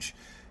huge,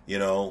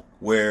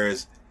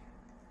 whereas,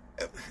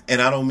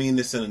 and I don't mean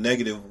this in a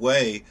negative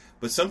way,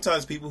 but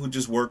sometimes people who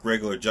just work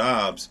regular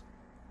jobs,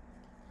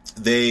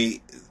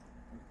 they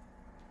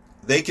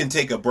can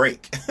take a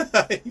break,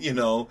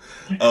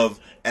 of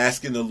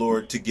asking the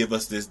Lord to give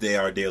us this day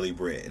our daily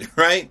bread,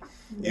 right?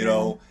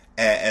 Yeah.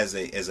 As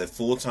a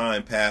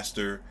full-time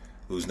pastor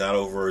who's not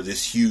over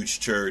this huge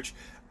church,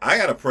 I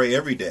got to pray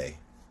every day,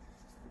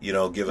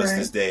 give us Right.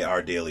 this day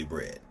our daily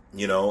bread,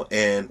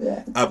 and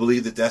Yeah. I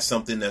believe that that's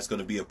something that's going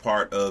to be a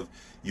part of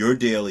your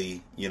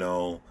daily,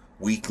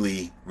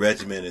 weekly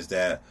regimen, is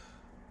that,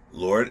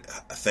 Lord,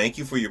 thank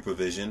you for your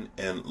provision,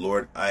 and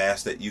Lord, I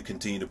ask that you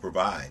continue to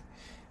provide.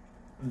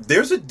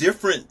 That's a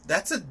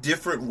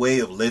different way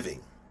of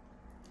living.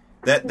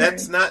 That's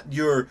Right. not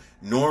your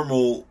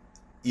normal,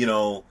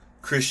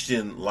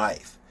 Christian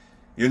life.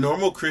 Your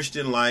normal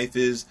Christian life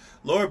is,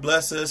 Lord,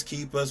 bless us,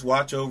 keep us,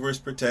 watch over us,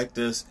 protect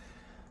us.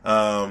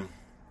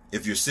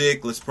 If you're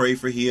sick, let's pray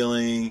for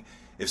healing.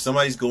 If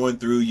somebody's going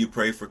through, you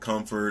pray for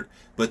comfort.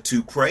 But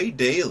to pray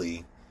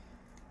daily,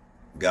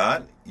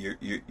 God,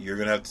 you're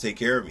gonna have to take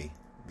care of me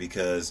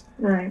because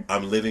Right.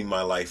 I'm living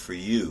my life for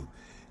you.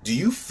 Do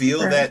you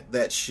feel Right.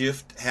 that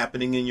shift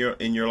happening in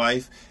your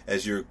life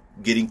as you're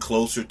getting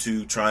closer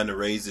to trying to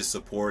raise this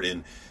support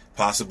and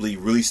possibly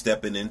really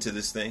stepping into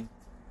this thing?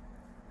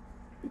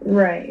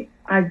 Right.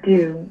 I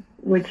do,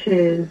 which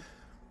is,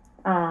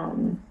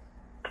 um,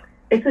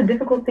 it's a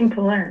difficult thing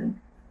to learn.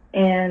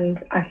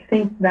 And I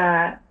think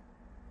that,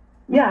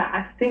 yeah,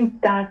 I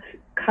think that's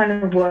kind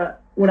of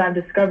what I've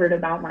discovered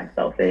about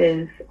myself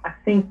is I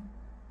think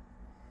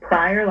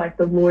prior, like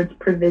the Lord's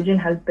provision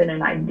has been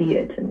an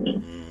idea to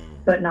me,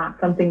 but not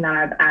something that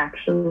I've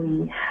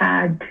actually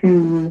had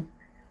to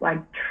like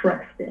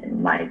trust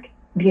in. Like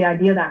the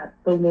idea that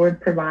the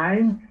Lord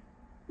provides,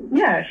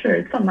 yeah, sure,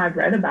 it's something I've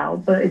read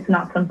about, but it's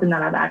not something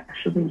that I've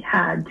actually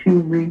had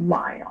to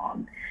rely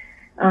on.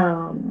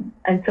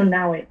 And so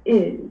now it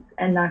is,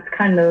 and that's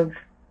kind of,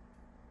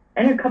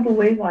 in a couple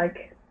ways,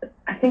 like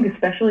I think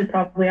especially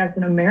probably as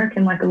an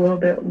American, like a little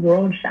bit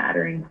world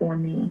shattering for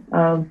me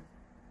of,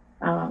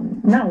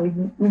 no,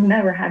 we've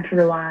never had to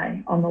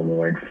rely on the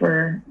Lord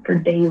for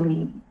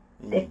daily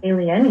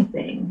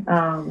anything.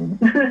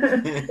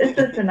 It's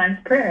just a nice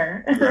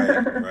prayer.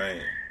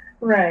 Right.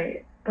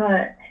 Right.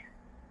 But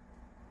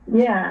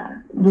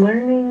yeah,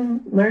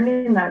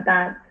 learning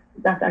that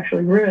that's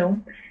actually real.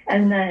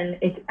 And then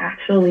it's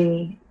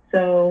actually,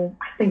 so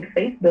I think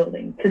faith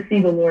building to see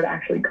the Lord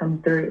actually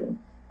come through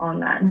on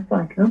that. And it's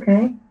like,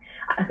 okay,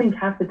 I think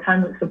half the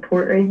time with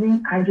support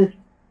raising, I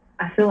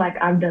feel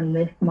like I've done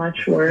this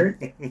much work.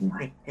 I'm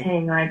like,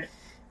 dang, like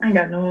I ain't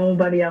got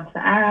nobody else to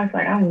ask.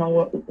 Like I don't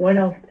know what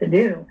else to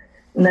do.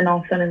 And then all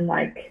of a sudden,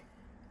 like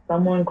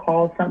someone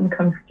calls, something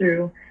comes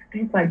through.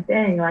 And it's like,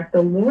 dang, like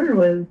the Lord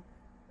was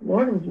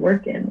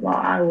working while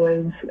I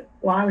was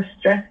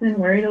stressing,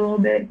 worried a little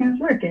bit. He was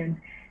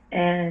working,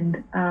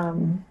 and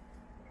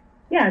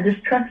yeah,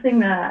 just trusting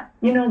that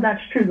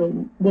that's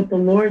true. What the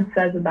Lord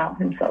says about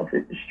Himself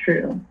is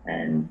true,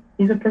 and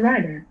He's a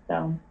provider.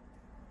 So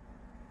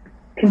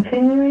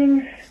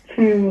continuing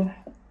to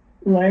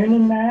learn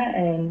in that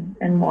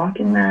and walk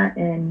in that,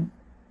 and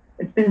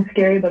it's been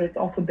scary, but it's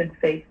also been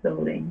faith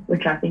building,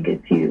 which I think is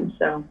huge.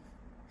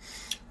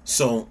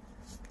 So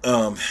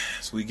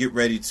we get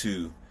ready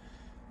to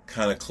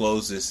kind of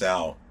close this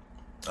out.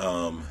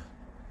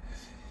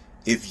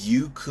 If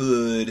you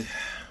could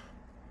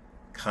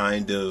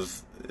kind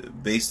of,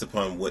 based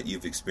upon what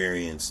you've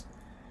experienced,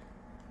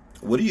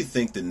 what do you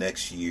think the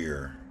next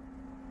year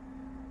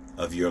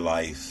of your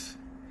life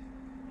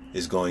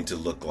is going to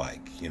look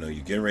like? You're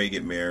getting ready to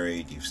get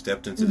married, you've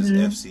stepped into this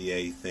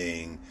FCA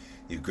thing,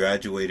 you've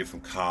graduated from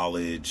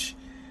college.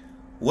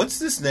 What's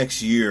this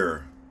next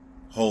year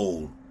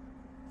hold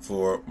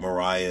for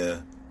Mariah?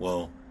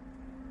 Well,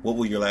 what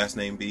will your last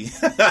name be?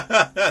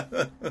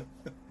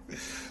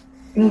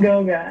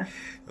 Ngoga.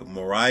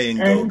 Mariah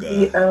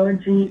Ngoga.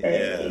 Ngoga.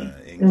 Yeah,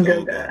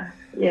 Ngoga.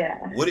 Yeah.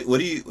 What do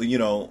you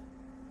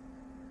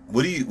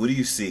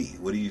see?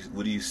 What do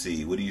you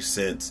see? What do you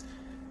sense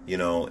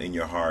in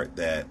your heart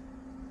that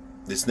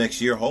this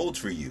next year holds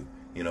for you,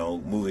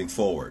 moving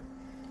forward.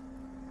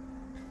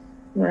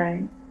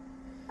 Right.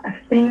 I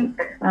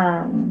think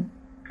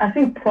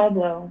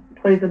Pueblo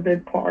plays a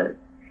big part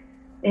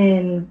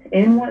in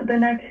what the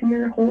next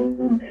year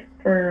holds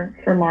for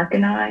Mark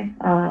and I.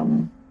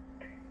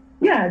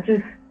 Yeah,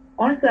 just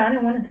honestly, I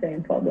didn't want to stay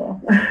in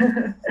Pueblo,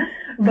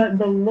 but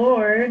the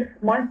Lord,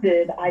 Mark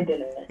did, I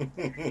didn't,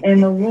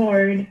 and the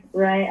Lord,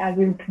 right, as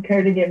we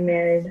prepare to get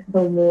married,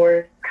 the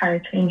Lord kind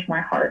of changed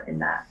my heart in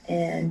that,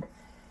 and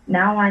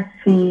now I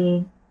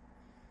think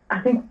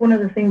one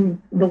of the things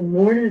the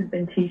Lord has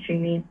been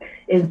teaching me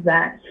is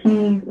that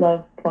He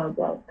loves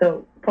Pueblo.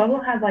 So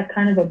Pueblo has like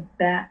kind of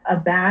a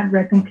bad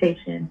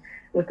reputation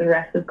with the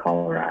rest of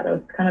Colorado.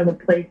 It's kind of a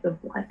place of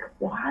like,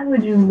 why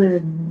would you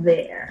live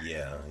there?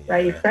 Yeah.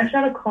 Right? You're fresh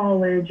out of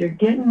college. You're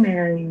getting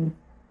married.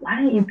 Why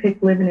didn't you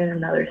pick living in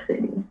another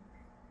city?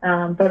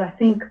 But I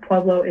think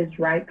Pueblo is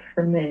ripe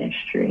for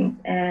ministry.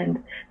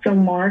 And so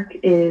Mark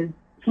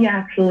he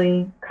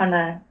actually kind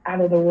of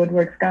out of the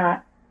woodworks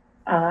got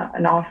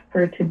an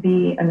offer to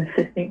be an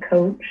assistant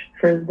coach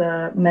for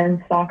the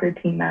men's soccer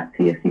team at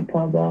CSC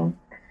Pueblo.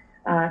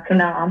 So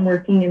now I'm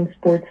working in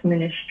sports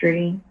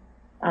ministry.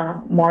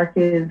 Mark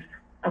is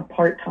a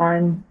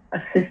part-time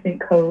assistant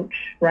coach,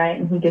 right?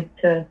 And he gets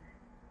to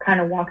kind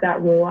of walk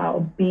that role out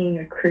of being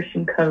a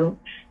Christian coach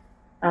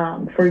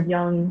for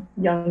young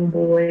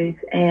boys.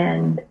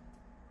 And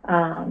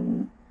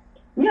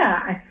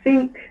I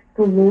think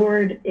the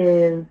Lord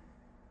is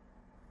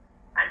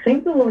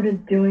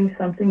doing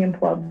something in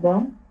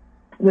Pueblo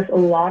with a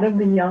lot of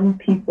the young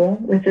people,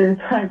 which is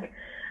like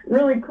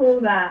really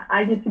cool that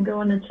I get to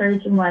go into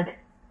church and like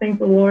thank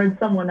the Lord.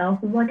 Someone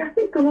else is like, I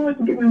think the Lord's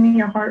giving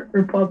me a heart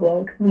for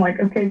Pueblo. Cause I'm like,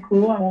 okay,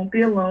 cool. I won't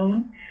be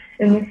alone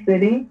in the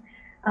city.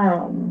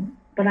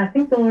 But I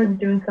think the Lord's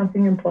doing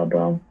something in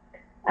Pueblo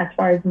as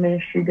far as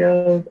ministry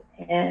goes.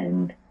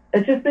 And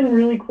it's just been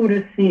really cool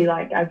to see,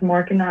 like, as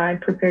Mark and I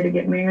prepare to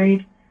get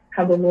married,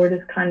 how the Lord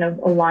is kind of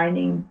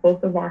aligning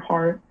both of our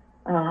hearts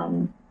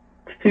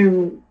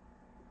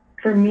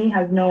for me,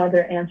 has no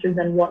other answer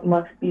than what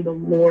must be the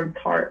Lord's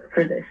heart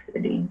for this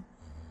city.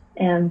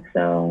 And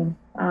so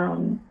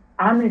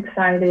I'm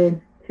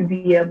excited to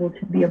be able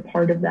to be a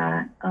part of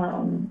that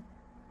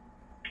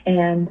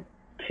and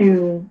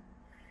to,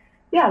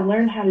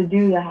 learn how to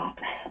do that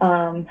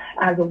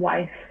as a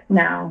wife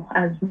now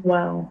as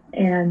well.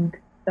 And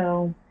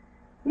so,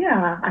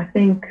 I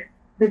think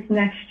this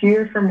next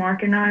year for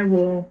Mark and I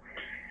will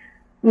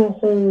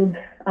hold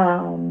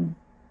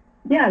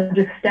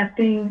just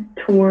stepping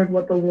toward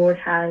what the Lord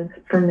has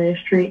for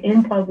ministry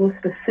in Pueblo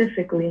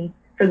specifically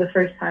for the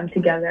first time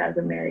together as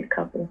a married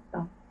couple.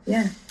 So,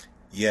 yeah.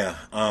 Yeah.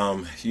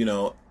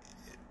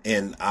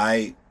 And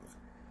I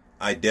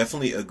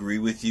definitely agree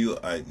with you.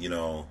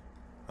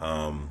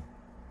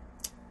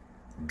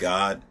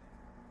 God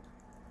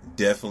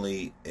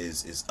definitely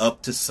is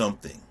up to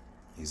something.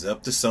 He's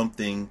up to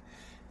something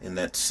in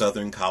that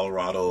southern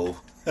Colorado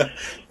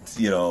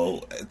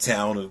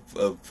town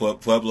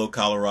of Pueblo,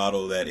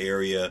 Colorado, that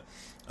area.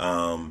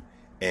 And,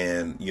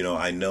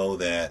 I know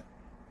that,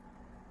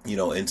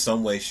 in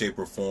some way, shape,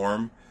 or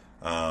form,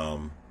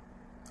 I'll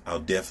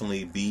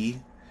definitely be,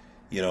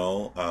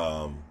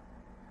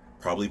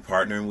 probably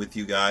partnering with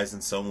you guys in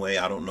some way.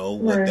 I don't know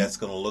what that's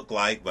going to look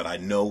like, but I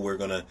know we're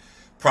going to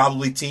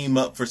probably team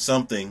up for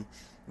something,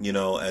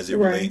 as it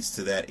relates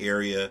to that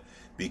area.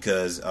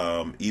 Because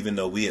even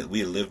though we had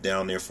lived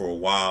down there for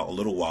a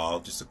little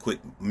while, just a quick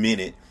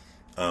minute,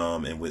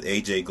 and with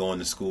AJ going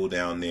to school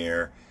down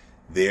there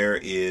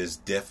is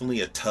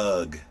definitely a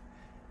tug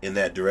in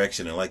that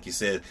direction. And like you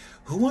said,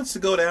 who wants to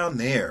go down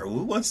there?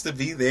 Who wants to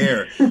be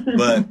there?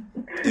 But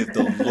if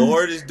the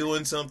Lord is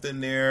doing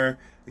something there,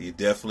 you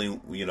definitely,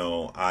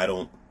 I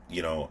don't,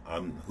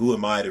 who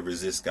am I to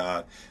resist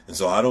God? And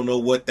so I don't know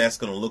what that's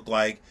going to look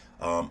like.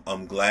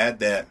 I'm glad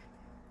that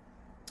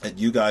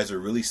you guys are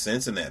really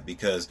sensing that,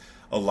 because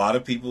a lot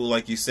of people,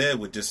 like you said,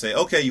 would just say,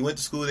 okay, you went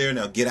to school there,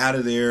 now get out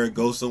of there,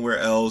 go somewhere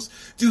else,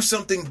 do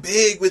something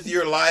big with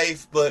your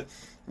life. But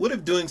what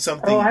if doing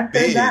something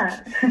big,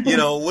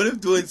 what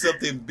if doing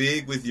something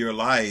big with your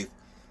life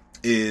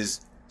is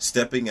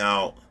stepping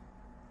out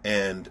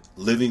and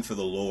living for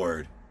the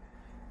Lord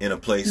in a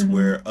place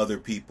where other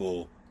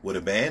people would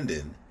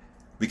abandon?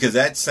 Because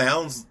that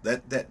sounds,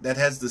 that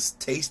has this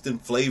taste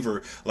and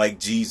flavor like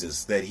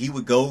Jesus, that he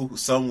would go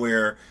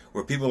somewhere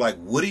where people are like,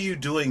 what are you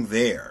doing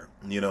there?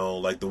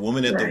 Like the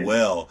woman at the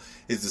well,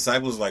 his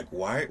disciples are like,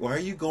 why are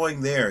you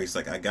going there? He's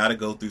like, I got to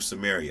go through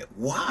Samaria.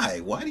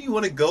 Why? Why do you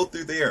want to go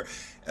through there?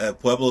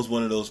 Pueblo is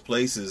one of those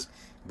places,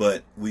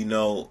 but we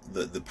know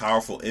the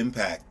powerful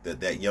impact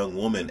that young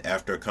woman,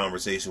 after a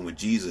conversation with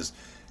Jesus,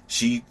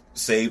 she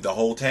saved the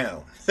whole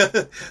town.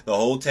 The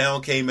whole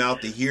town came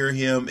out to hear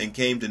him and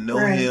came to know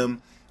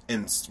him.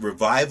 And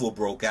revival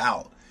broke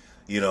out,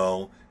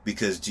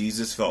 because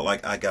Jesus felt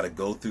like, I got to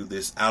go through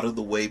this out of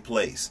the way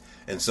place.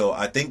 And so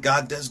I think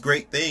God does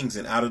great things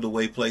in out of the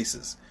way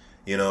places,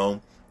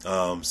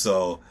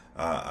 so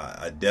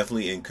I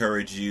definitely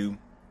encourage you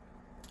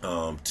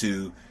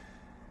to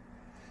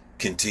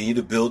continue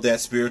to build that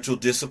spiritual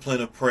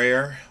discipline of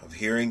prayer, of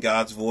hearing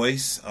God's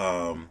voice,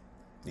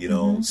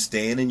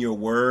 staying in your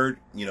word,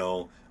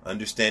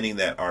 understanding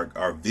that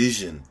our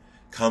vision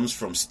comes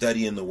from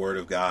studying the word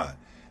of God.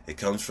 It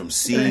comes from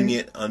seeing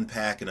it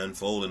unpack and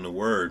unfold in the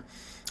word.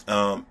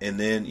 And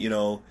then,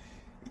 you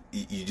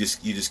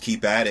just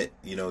keep at it,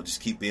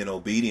 just keep being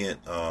obedient.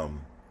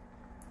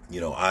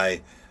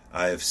 I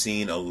have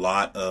seen a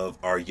lot of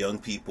our young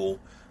people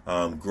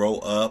grow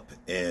up,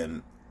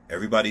 and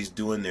everybody's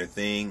doing their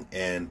thing.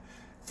 And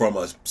from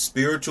a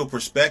spiritual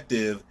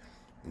perspective,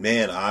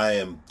 man, I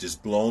am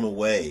just blown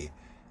away,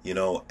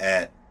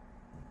 at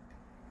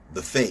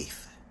the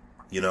faith,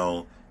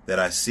 that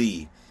I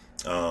see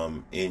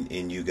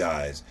in you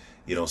guys.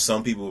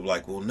 Some people are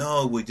like, well,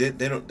 no,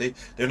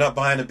 they're not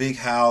buying a big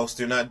house,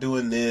 they're not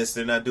doing this,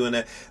 they're not doing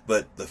that.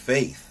 But the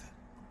faith,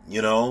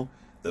 the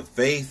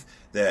faith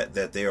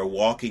that they are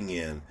walking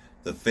in,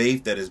 the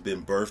faith that has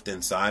been birthed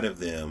inside of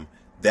them,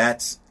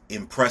 that's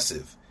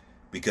impressive,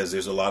 because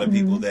there's a lot of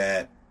people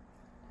that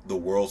the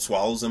world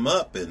swallows them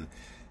up, and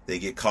they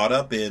get caught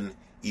up in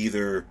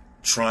either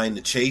trying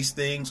to chase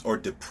things or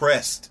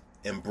depressed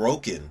and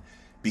broken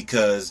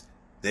because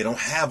they don't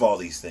have all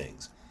these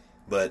things.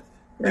 But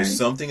there's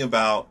something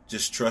about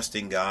just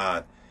trusting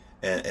God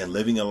and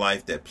living a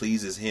life that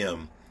pleases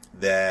Him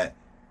that,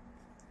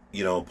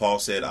 Paul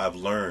said, I've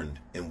learned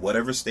in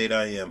whatever state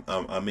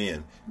I'm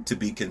in to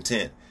be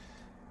content.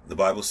 The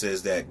Bible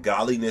says that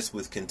godliness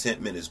with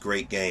contentment is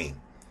great gain.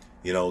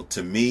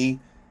 To me,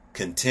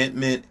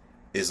 contentment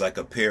is like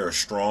a pair of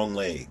strong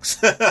legs.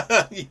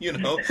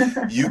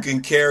 You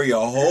can carry a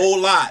whole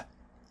lot,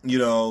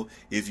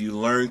 if you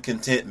learn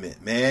contentment.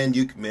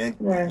 You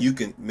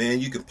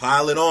can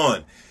pile it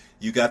on.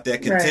 You got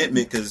that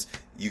contentment because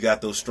you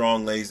got those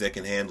strong legs that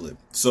can handle it.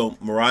 So,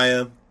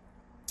 Mariah,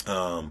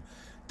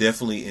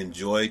 definitely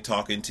enjoy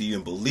talking to you.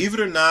 And believe it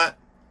or not,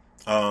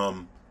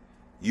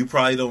 you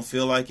probably don't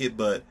feel like it,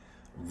 but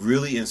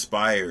really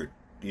inspired,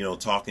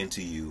 talking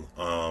to you.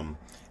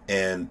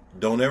 And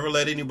don't ever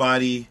let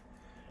anybody,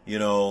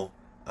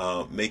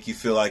 make you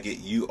feel like it.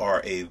 You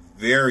are a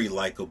very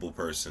likable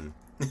person.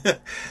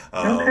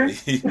 I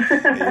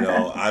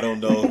don't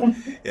know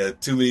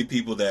too many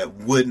people that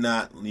would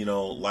not,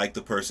 like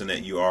the person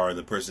that you are and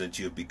the person that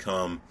you have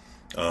become.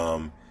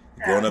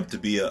 Grown up to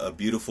be a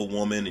beautiful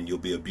woman, and you'll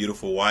be a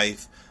beautiful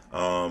wife.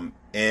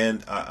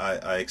 And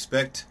I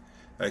expect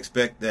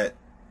that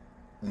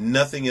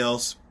nothing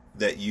else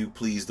that you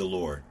please the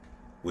Lord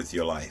with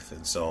your life.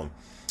 And so,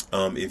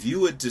 if you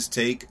would just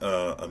take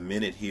a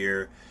minute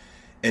here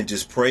and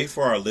just pray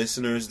for our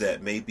listeners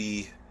that may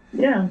be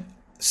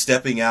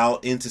stepping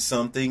out into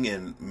something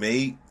and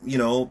may,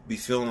 be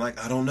feeling like,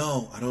 I don't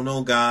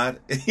know, God,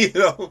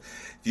 if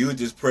you would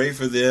just pray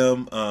for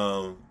them,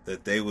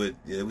 that they would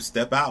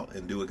step out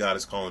and do what God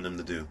is calling them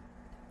to do.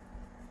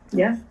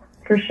 Yeah,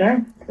 for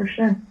sure.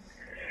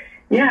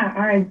 Yeah.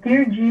 All right.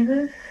 Dear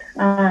Jesus,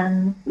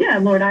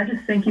 Lord, I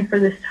just thank you for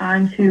this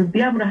time to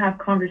be able to have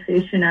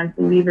conversation as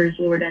believers,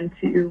 Lord, and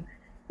to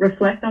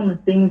reflect on the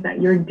things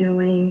that you're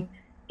doing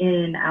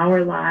in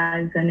our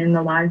lives and in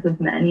the lives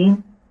of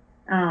many.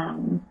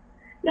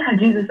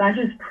 Jesus, I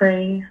just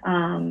pray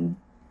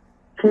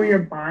for your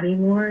body,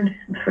 Lord,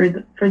 for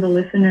the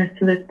listeners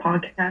to this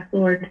podcast,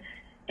 Lord.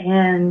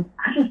 And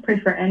I just pray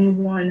for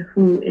anyone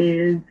who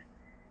is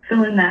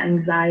feeling that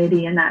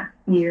anxiety and that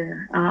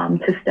fear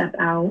to step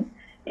out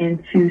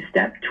and to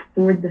step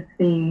toward the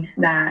things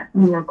that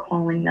you are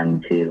calling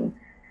them to.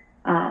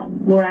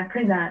 Lord, I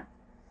pray that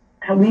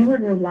we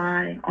would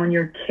rely on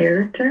your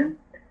character,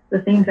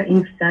 the things that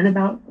you've said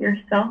about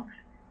yourself,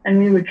 and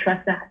we would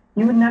trust that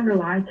you would never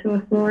lie to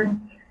us, Lord.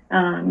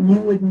 You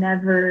would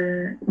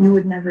never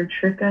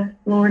trick us,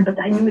 Lord, but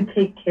that you would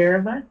take care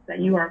of us, that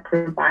you are a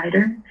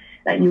provider,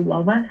 that you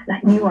love us,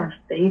 that you are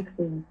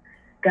faithful,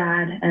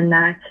 God, and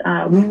that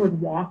we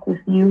would walk with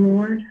you,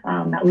 Lord,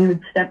 that we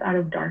would step out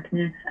of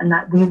darkness and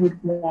that we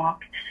would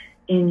walk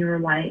in your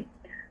light.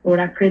 Lord,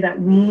 I pray that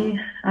we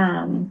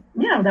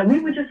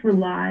would just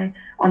rely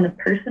on the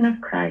person of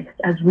Christ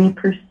as we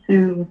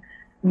pursue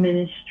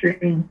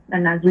ministry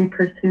and as we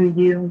pursue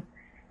you,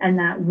 and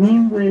that we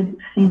would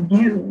see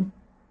you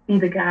be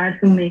the God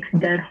who makes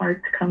dead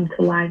hearts come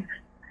to life,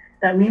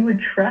 that we would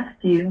trust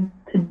you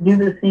to do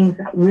the things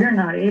that we're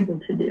not able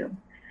to do,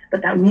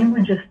 but that we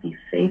would just be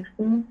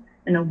faithful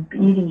and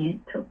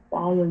obedient to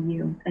follow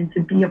you and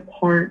to be a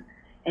part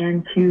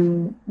and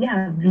to,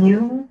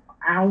 view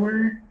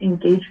our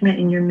engagement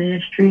in your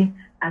ministry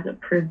as a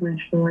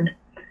privilege, Lord.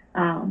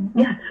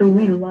 So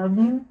we love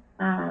you,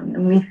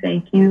 and we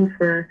thank you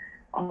for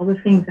all the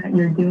things that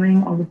you're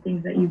doing, all the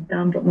things that you've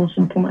done, but most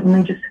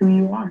importantly, just who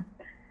you are.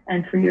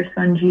 And for your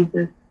son,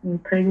 Jesus, we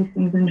pray these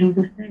things in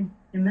Jesus' name.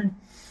 Amen.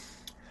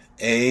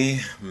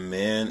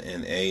 Amen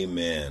and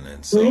amen.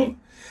 And so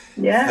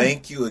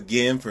thank you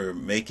again for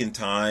making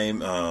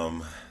time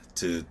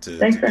to do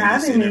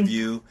this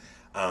interview.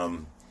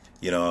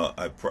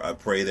 I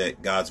pray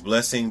that God's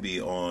blessing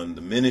be on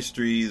the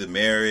ministry, the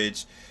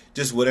marriage,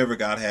 just whatever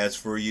God has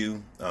for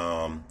you.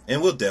 And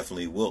we'll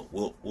definitely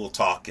we'll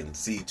talk and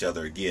see each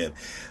other again.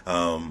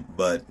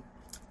 But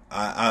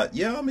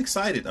I'm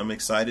excited. I'm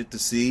excited to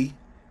see,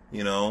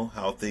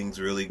 how things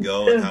really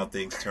go and how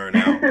things turn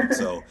out. And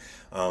so,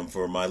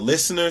 for my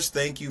listeners,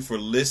 thank you for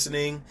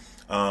listening.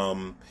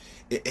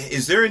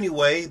 Is there any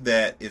way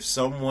that if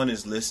someone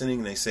is listening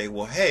and they say,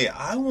 well, hey,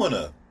 I want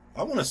to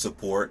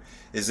support,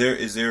 is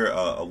there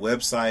a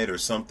website or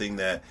something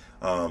that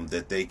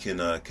they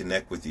can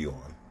connect with you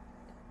on?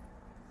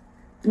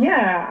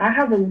 Yeah, I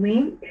have a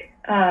link.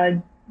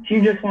 Do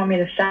you just want me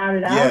to shout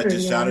it out? Yeah,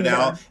 just shout it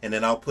out, and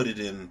then I'll put it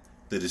in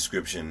the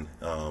description.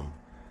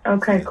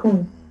 Okay,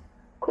 cool.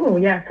 Cool,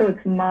 yeah. So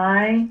it's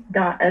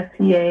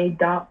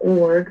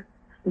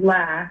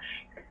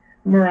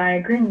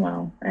my.sca.org/Mariah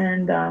Greenwell.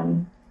 And I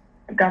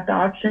got the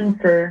option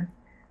for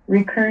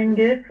recurring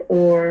gift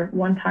or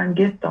one-time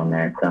gift on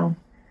there. So,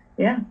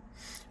 yeah.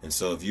 And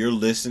so if you're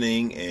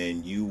listening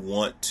and you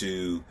want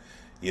to,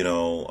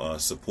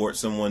 support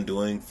someone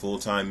doing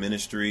full-time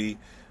ministry,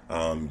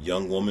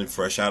 young woman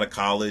fresh out of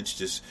college,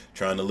 just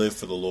trying to live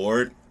for the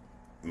Lord,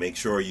 make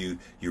sure you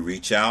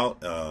reach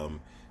out.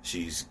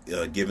 She's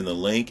given the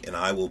link, and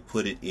I will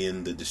put it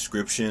in the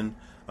description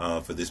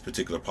for this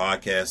particular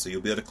podcast. So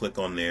you'll be able to click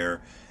on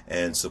there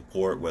and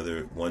support,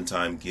 whether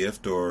one-time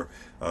gift or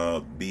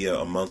be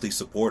a monthly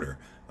supporter.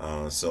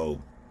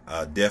 So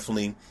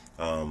definitely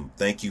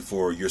thank you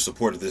for your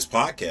support of this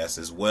podcast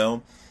as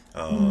well.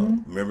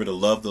 Remember to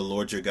love the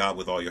Lord your God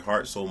with all your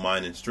heart, soul,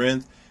 mind, and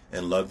strength,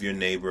 and love your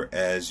neighbor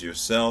as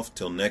yourself.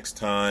 Till next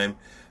time,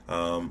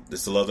 this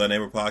is the Love Thy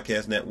Neighbor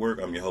Podcast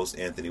Network. I'm your host,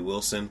 Anthony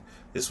Wilson.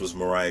 This was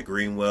Mariah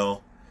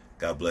Greenwell.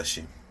 God bless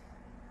you.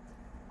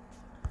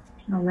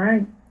 All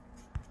right.